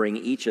 and will bring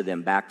each of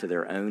them back to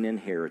their own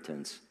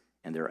inheritance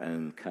and their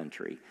own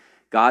country.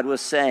 God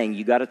was saying,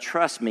 you got to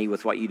trust me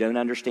with what you don't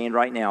understand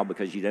right now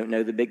because you don't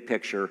know the big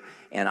picture,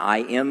 and I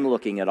am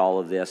looking at all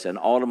of this, and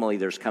ultimately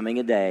there's coming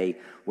a day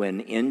when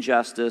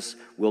injustice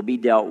will be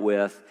dealt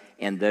with,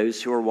 and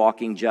those who are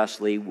walking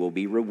justly will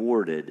be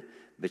rewarded,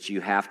 but you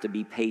have to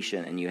be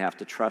patient, and you have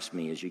to trust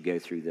me as you go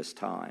through this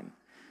time.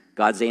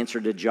 God's answer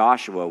to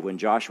Joshua when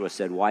Joshua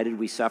said, why did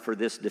we suffer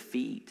this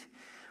defeat?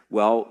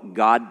 Well,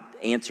 God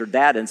answered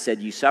that and said,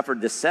 you suffered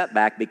this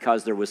setback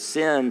because there was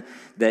sin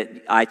that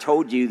I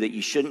told you that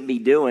you shouldn't be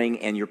doing,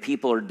 and your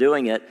people are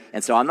doing it,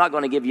 and so I'm not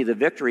going to give you the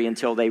victory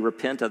until they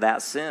repent of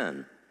that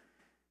sin.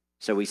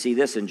 So we see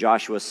this in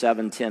Joshua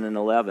 7:10 and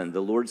 11.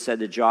 The Lord said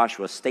to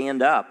Joshua,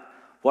 stand up.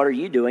 What are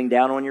you doing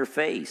down on your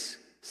face?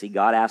 See,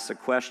 God asked a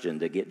question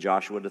to get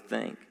Joshua to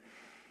think.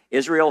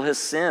 Israel has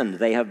sinned.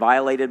 They have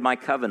violated my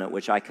covenant,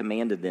 which I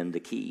commanded them to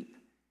keep.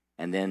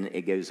 And then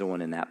it goes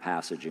on in that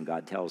passage, and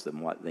God tells them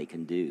what they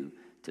can do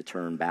to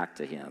turn back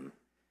to him.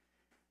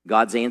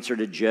 God's answer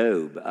to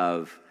Job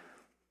of,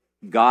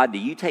 God, do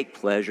you take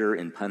pleasure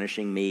in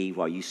punishing me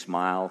while you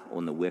smile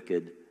on the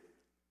wicked?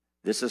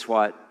 This is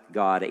what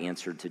God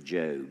answered to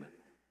Job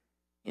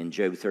in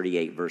Job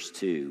 38, verse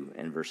 2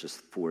 and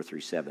verses 4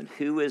 through 7.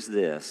 Who is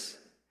this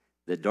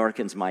that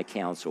darkens my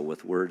counsel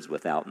with words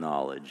without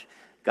knowledge?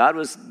 God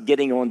was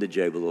getting on to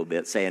Job a little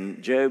bit,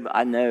 saying, Job,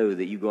 I know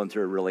that you're going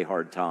through a really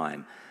hard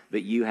time,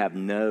 but you have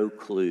no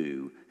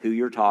clue who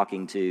you're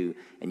talking to,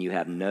 and you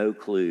have no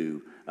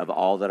clue of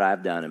all that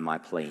I've done in my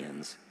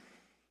plans.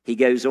 He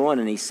goes on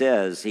and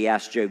he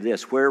asks Job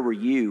this, where were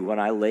you when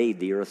I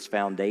laid the earth's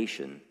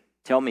foundation?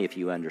 Tell me if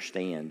you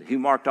understand. Who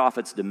marked off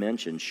its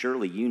dimensions?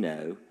 Surely you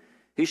know.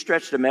 Who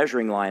stretched a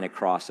measuring line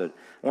across it?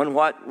 On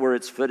what were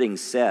its footings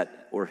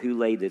set, or who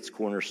laid its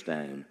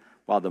cornerstone?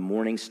 While the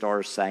morning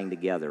stars sang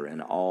together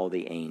and all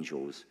the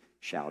angels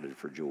shouted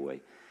for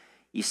joy.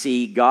 You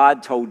see,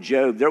 God told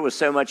Job there was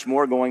so much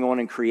more going on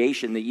in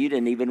creation that you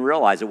didn't even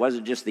realize. It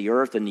wasn't just the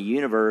earth and the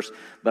universe,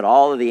 but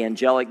all of the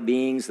angelic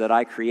beings that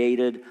I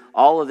created.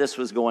 All of this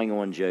was going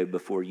on, Job,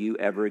 before you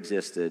ever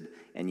existed.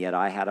 And yet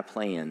I had a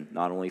plan,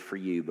 not only for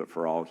you, but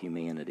for all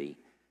humanity.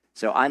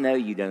 So I know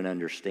you don't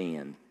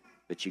understand,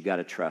 but you got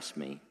to trust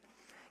me.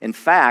 In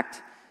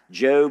fact,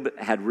 Job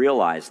had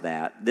realized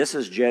that. This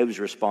is Job's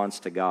response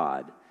to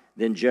God.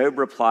 Then Job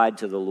replied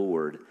to the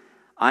Lord,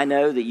 I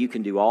know that you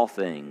can do all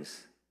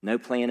things. No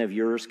plan of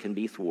yours can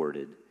be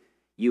thwarted.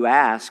 You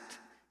asked,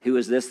 who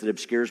is this that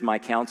obscures my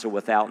counsel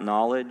without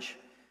knowledge?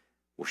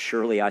 Well,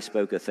 surely I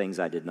spoke of things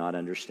I did not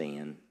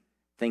understand,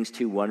 things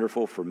too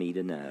wonderful for me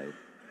to know.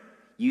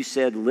 You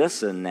said,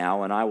 listen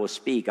now, and I will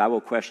speak. I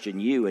will question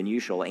you, and you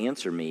shall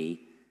answer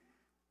me.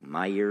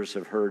 My ears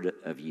have heard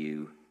of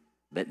you,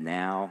 but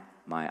now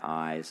my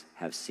eyes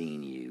have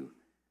seen you.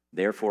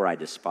 Therefore I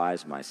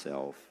despise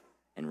myself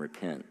and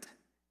repent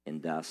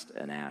in dust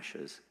and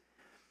ashes.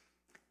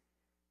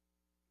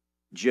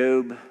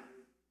 Job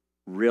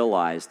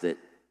realized that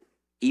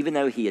even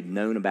though he had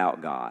known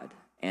about God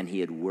and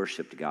he had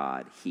worshiped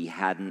God, he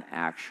hadn't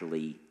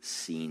actually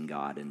seen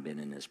God and been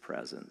in his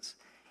presence.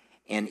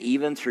 And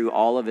even through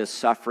all of his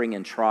suffering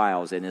and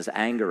trials and his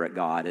anger at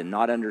God and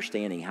not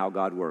understanding how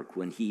God worked,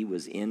 when he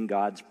was in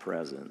God's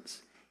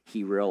presence,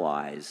 he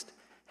realized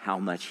how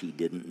much he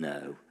didn't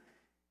know.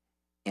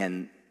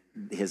 And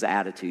his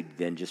attitude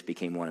then just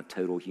became one of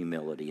total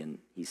humility. And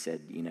he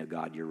said, you know,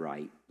 God, you're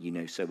right. You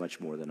know so much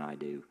more than I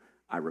do.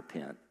 I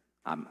repent.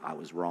 I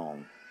was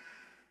wrong.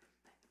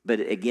 but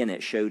again,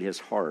 it showed his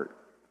heart.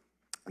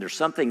 There's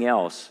something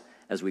else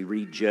as we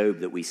read Job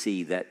that we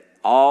see, that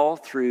all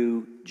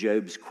through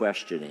Job's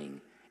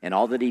questioning and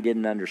all that he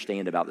didn't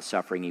understand about the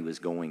suffering he was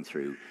going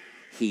through,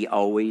 he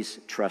always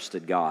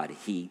trusted God.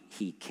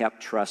 He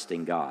kept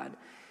trusting God.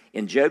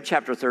 In Job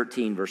chapter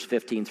 13, verse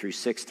 15 through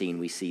 16,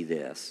 we see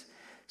this.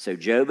 So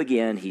Job,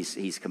 again,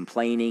 he's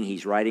complaining,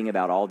 he's writing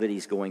about all that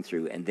he's going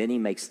through, and then he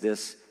makes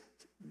this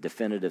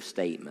definitive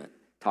statement,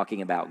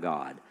 talking about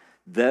God.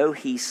 Though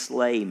he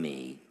slay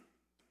me,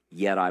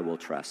 yet I will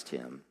trust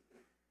him.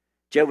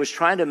 Job was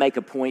trying to make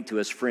a point to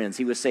his friends.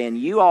 He was saying,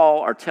 you all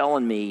are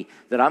telling me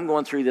that I'm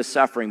going through this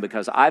suffering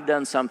because I've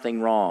done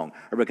something wrong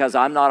or because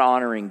I'm not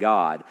honoring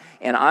God.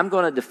 And I'm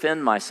going to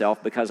defend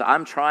myself because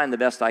I'm trying the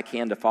best I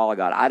can to follow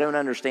God. I don't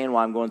understand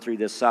why I'm going through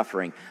this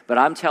suffering. But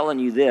I'm telling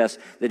you this,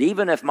 that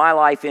even if my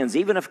life ends,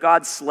 even if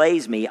God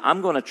slays me,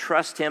 I'm going to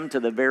trust him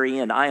to the very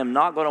end. I am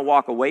not going to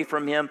walk away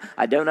from him.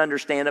 I don't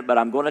understand it, but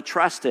I'm going to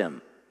trust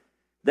him.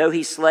 Though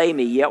he slay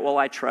me, yet will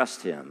I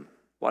trust him.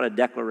 What a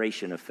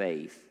declaration of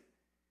faith.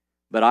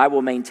 But I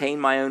will maintain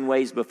my own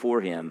ways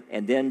before him.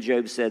 And then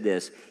Job said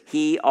this,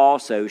 he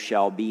also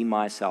shall be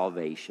my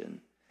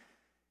salvation.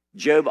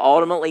 Job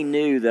ultimately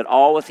knew that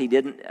all that he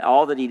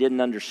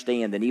didn't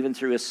understand, and even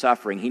through his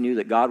suffering, he knew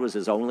that God was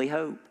his only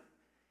hope.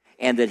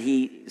 And that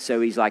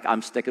he's like,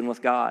 I'm sticking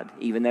with God.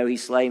 Even though he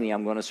slay me,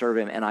 I'm going to serve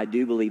him. And I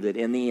do believe that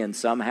in the end,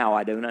 somehow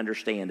I don't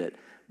understand it,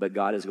 but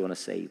God is going to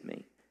save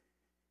me.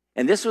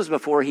 And this was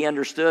before he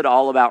understood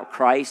all about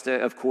Christ,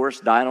 of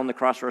course, dying on the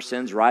cross for our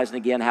sins, rising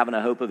again, having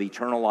a hope of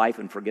eternal life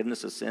and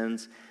forgiveness of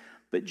sins.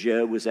 But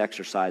Job was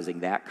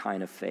exercising that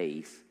kind of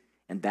faith,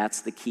 and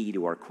that's the key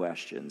to our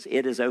questions.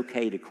 It is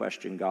okay to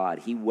question God.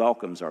 He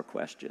welcomes our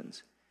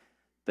questions,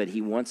 but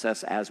he wants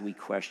us, as we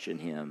question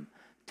him,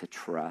 to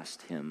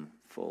trust him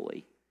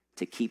fully,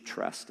 to keep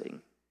trusting.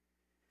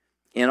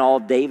 In all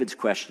of David's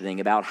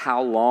questioning about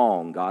how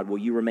long, God, will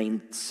you remain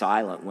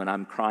silent when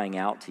I'm crying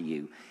out to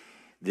you?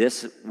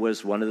 This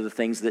was one of the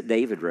things that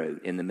David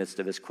wrote in the midst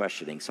of his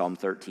questioning, Psalm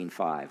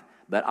 13:5.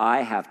 But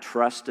I have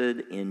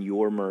trusted in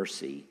your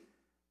mercy.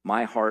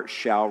 My heart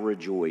shall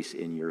rejoice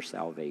in your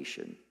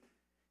salvation.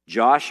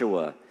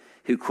 Joshua,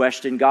 who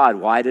questioned God,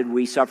 why did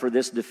we suffer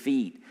this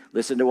defeat?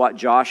 Listen to what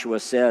Joshua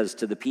says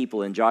to the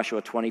people in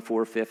Joshua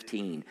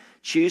 24:15.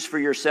 Choose for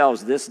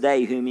yourselves this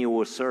day whom you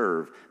will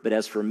serve, but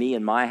as for me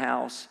and my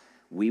house,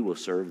 we will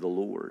serve the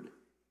Lord.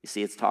 You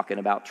see, it's talking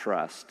about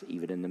trust,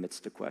 even in the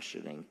midst of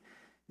questioning.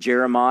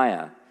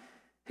 Jeremiah,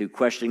 who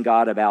questioned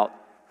God about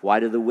why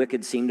do the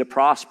wicked seem to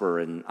prosper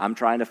and I'm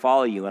trying to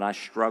follow you and I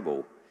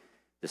struggle.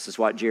 This is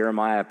what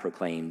Jeremiah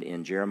proclaimed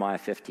in Jeremiah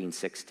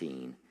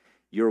 15:16.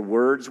 Your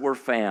words were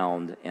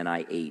found and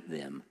I ate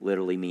them.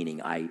 Literally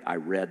meaning I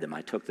read them.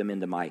 I took them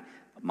into my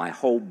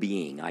whole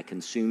being. I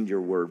consumed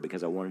your word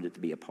because I wanted it to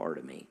be a part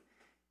of me.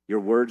 Your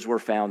words were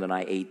found and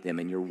I ate them,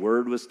 and your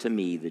word was to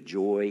me the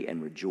joy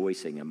and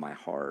rejoicing of my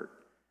heart.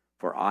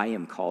 For I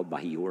am called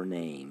by your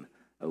name,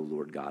 O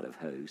Lord God of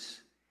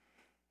hosts.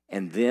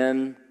 And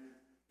then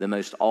the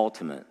most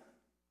ultimate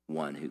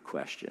one who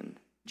questioned,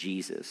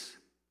 Jesus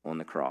on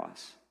the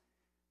cross,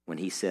 when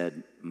he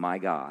said, my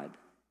God,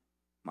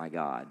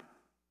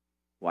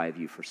 why have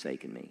you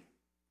forsaken me?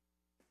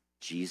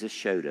 Jesus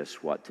showed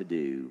us what to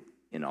do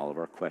in all of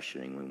our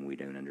questioning when we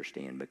don't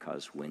understand,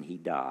 because when he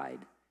died,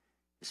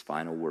 his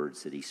final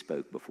words that he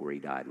spoke before he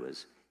died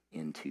was,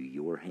 into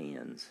your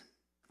hands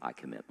I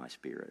commit my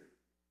spirit.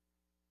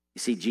 You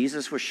see,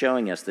 Jesus was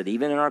showing us that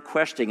even in our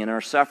questioning and our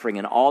suffering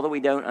and all that we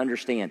don't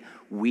understand,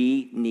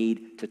 we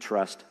need to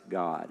trust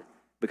God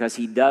because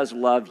he does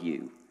love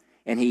you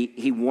and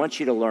he wants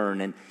you to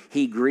learn, and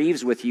he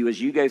grieves with you as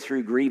you go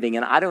through grieving.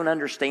 And I don't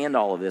understand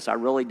all of this. I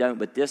really don't.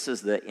 But this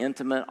is the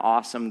intimate,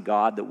 awesome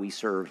God that we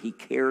serve. He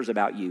cares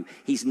about you.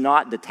 He's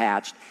not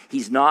detached.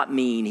 He's not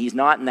mean. He's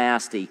not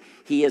nasty.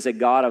 He is a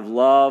God of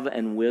love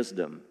and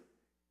wisdom.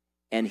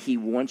 And he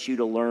wants you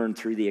to learn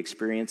through the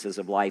experiences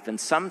of life. And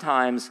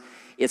sometimes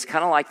it's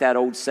kind of like that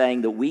old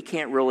saying that we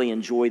can't really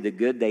enjoy the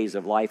good days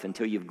of life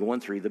until you've gone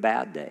through the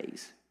bad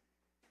days.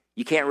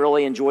 You can't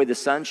really enjoy the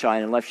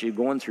sunshine unless you've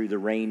gone through the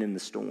rain and the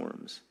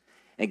storms.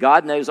 And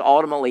God knows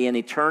ultimately in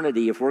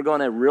eternity, if we're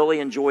going to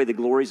really enjoy the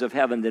glories of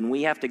heaven, then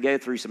we have to go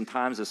through some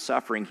times of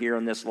suffering here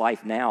in this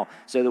life now,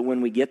 so that when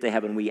we get to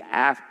heaven, we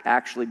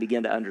actually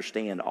begin to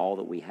understand all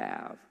that we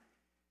have.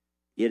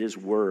 It is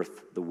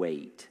worth the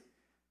wait.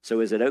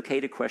 So is it okay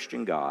to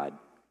question God?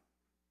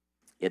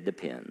 It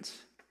depends.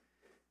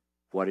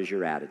 What is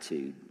your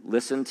attitude?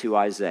 Listen to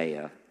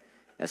Isaiah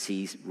as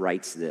he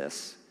writes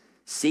this.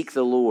 Seek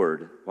the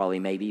Lord while he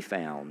may be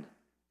found.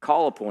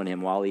 Call upon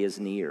him while he is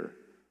near.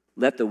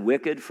 Let the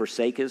wicked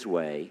forsake his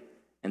way,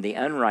 and the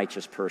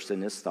unrighteous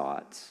person his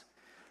thoughts.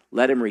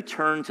 Let him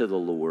return to the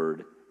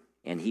Lord,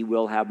 and he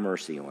will have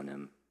mercy on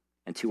him,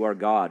 and to our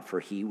God, for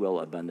he will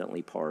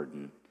abundantly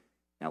pardon.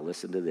 Now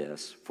listen to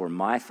this. For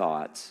my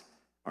thoughts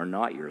are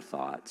not your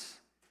thoughts,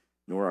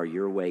 nor are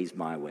your ways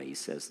my ways,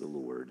 says the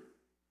Lord.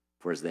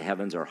 For as the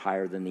heavens are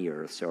higher than the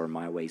earth, so are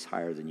my ways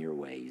higher than your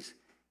ways,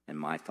 and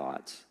my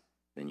thoughts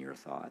than your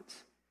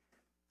thoughts.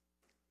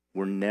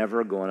 We're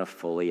never going to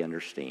fully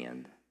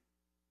understand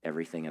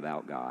everything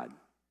about God,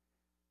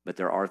 but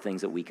there are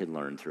things that we can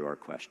learn through our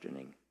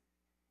questioning.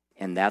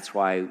 And that's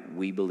why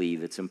we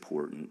believe it's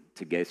important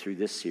to go through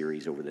this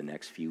series over the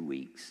next few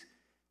weeks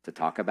to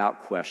talk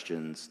about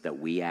questions that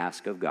we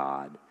ask of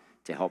God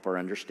to help our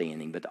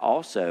understanding, but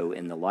also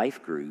in the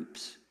life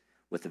groups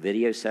with the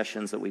video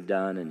sessions that we've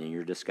done and in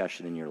your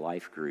discussion in your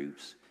life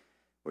groups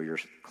or your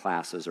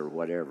classes or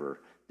whatever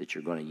that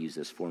you're going to use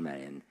this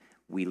format in.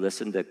 We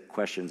listen to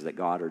questions that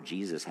God or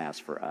Jesus has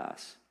for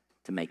us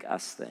to make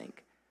us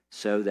think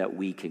so that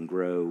we can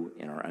grow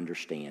in our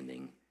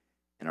understanding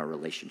and our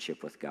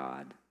relationship with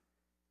God.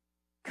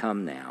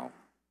 Come now,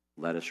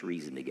 let us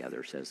reason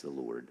together, says the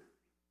Lord.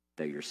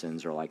 Though your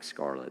sins are like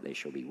scarlet, they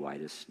shall be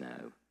white as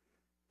snow.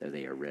 Though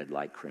they are red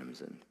like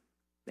crimson,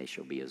 they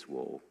shall be as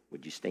wool.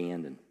 Would you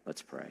stand and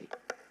let's pray.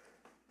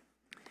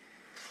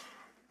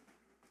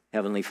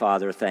 Heavenly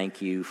Father,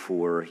 thank you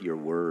for your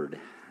word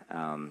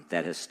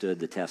that has stood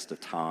the test of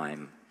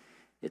time.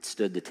 It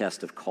stood the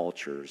test of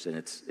cultures, and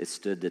it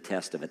stood the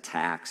test of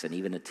attacks and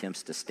even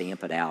attempts to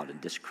stamp it out and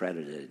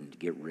discredit it and to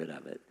get rid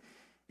of it.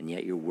 And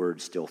yet your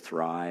word still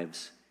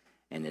thrives,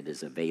 and it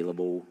is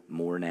available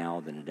more now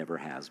than it ever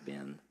has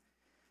been.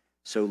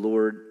 So,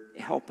 Lord,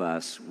 help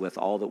us with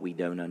all that we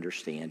don't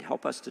understand.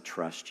 Help us to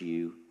trust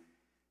you.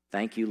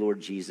 Thank you, Lord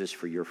Jesus,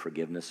 for your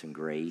forgiveness and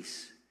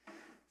grace.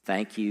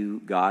 Thank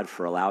you, God,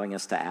 for allowing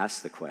us to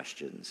ask the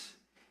questions.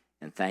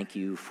 And thank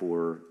you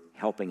for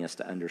helping us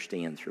to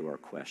understand through our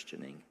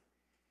questioning.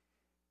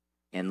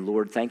 And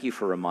Lord, thank you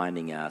for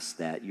reminding us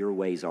that your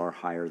ways are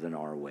higher than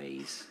our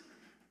ways.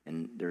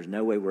 And there's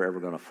no way we're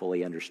ever going to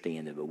fully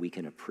understand it, but we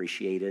can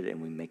appreciate it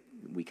and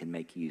we can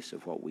make use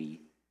of what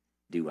we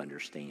do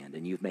understand.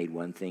 And you've made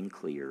one thing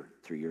clear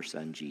through your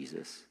son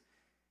Jesus,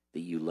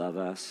 that you love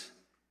us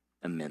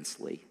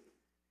immensely.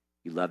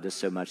 You loved us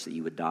so much that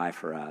you would die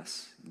for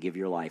us, give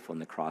your life on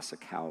the cross of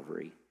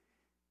Calvary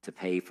to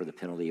pay for the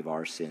penalty of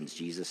our sins.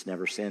 Jesus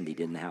never sinned. He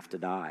didn't have to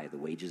die. The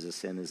wages of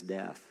sin is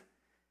death.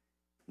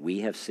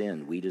 We have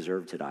sinned. We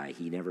deserve to die.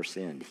 He never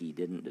sinned. He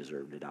didn't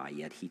deserve to die.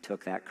 Yet he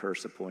took that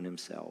curse upon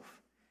himself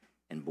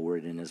and bore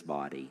it in his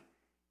body,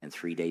 and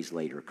 3 days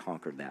later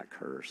conquered that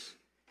curse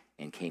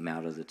and came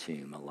out of the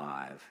tomb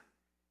alive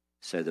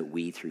so that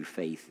we, through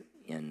faith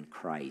in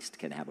Christ,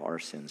 can have our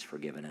sins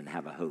forgiven and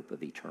have a hope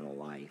of eternal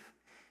life.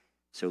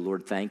 So,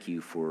 Lord, thank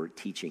you for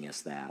teaching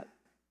us that.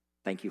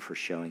 Thank you for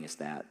showing us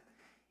that.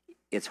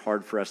 It's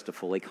hard for us to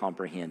fully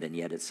comprehend, and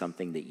yet it's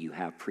something that you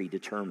have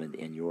predetermined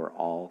in your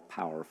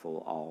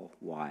all-powerful,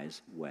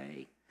 all-wise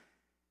way.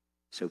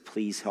 So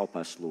please help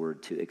us,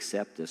 Lord, to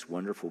accept this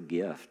wonderful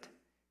gift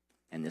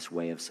and this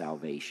way of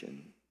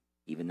salvation,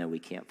 even though we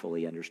can't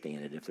fully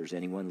understand it. If there's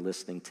anyone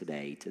listening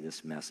today to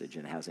this message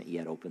and hasn't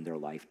yet opened their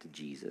life to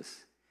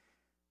Jesus,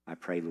 I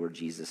pray, Lord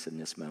Jesus, in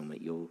this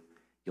moment, you'll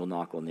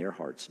knock on their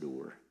heart's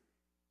door,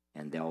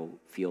 and they'll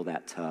feel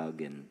that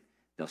tug, and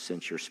they'll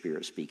sense your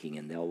spirit speaking,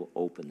 and they'll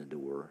open the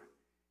door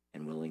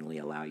and willingly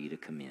allow you to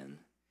come in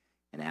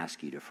and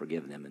ask you to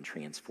forgive them and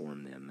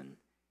transform them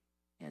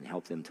and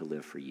help them to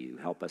live for you.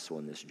 Help us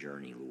on this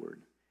journey,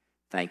 Lord.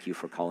 Thank you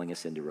for calling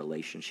us into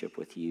relationship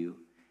with you,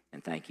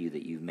 and thank you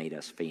that you've made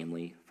us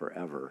family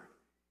forever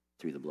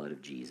through the blood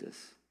of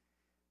Jesus.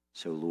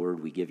 So, Lord,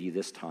 we give you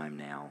this time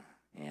now,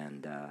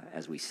 and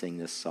as we sing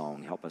this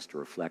song, help us to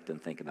reflect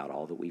and think about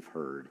all that we've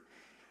heard,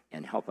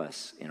 and help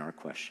us in our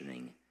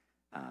questioning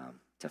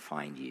to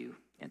find you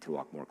and to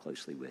walk more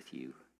closely with you.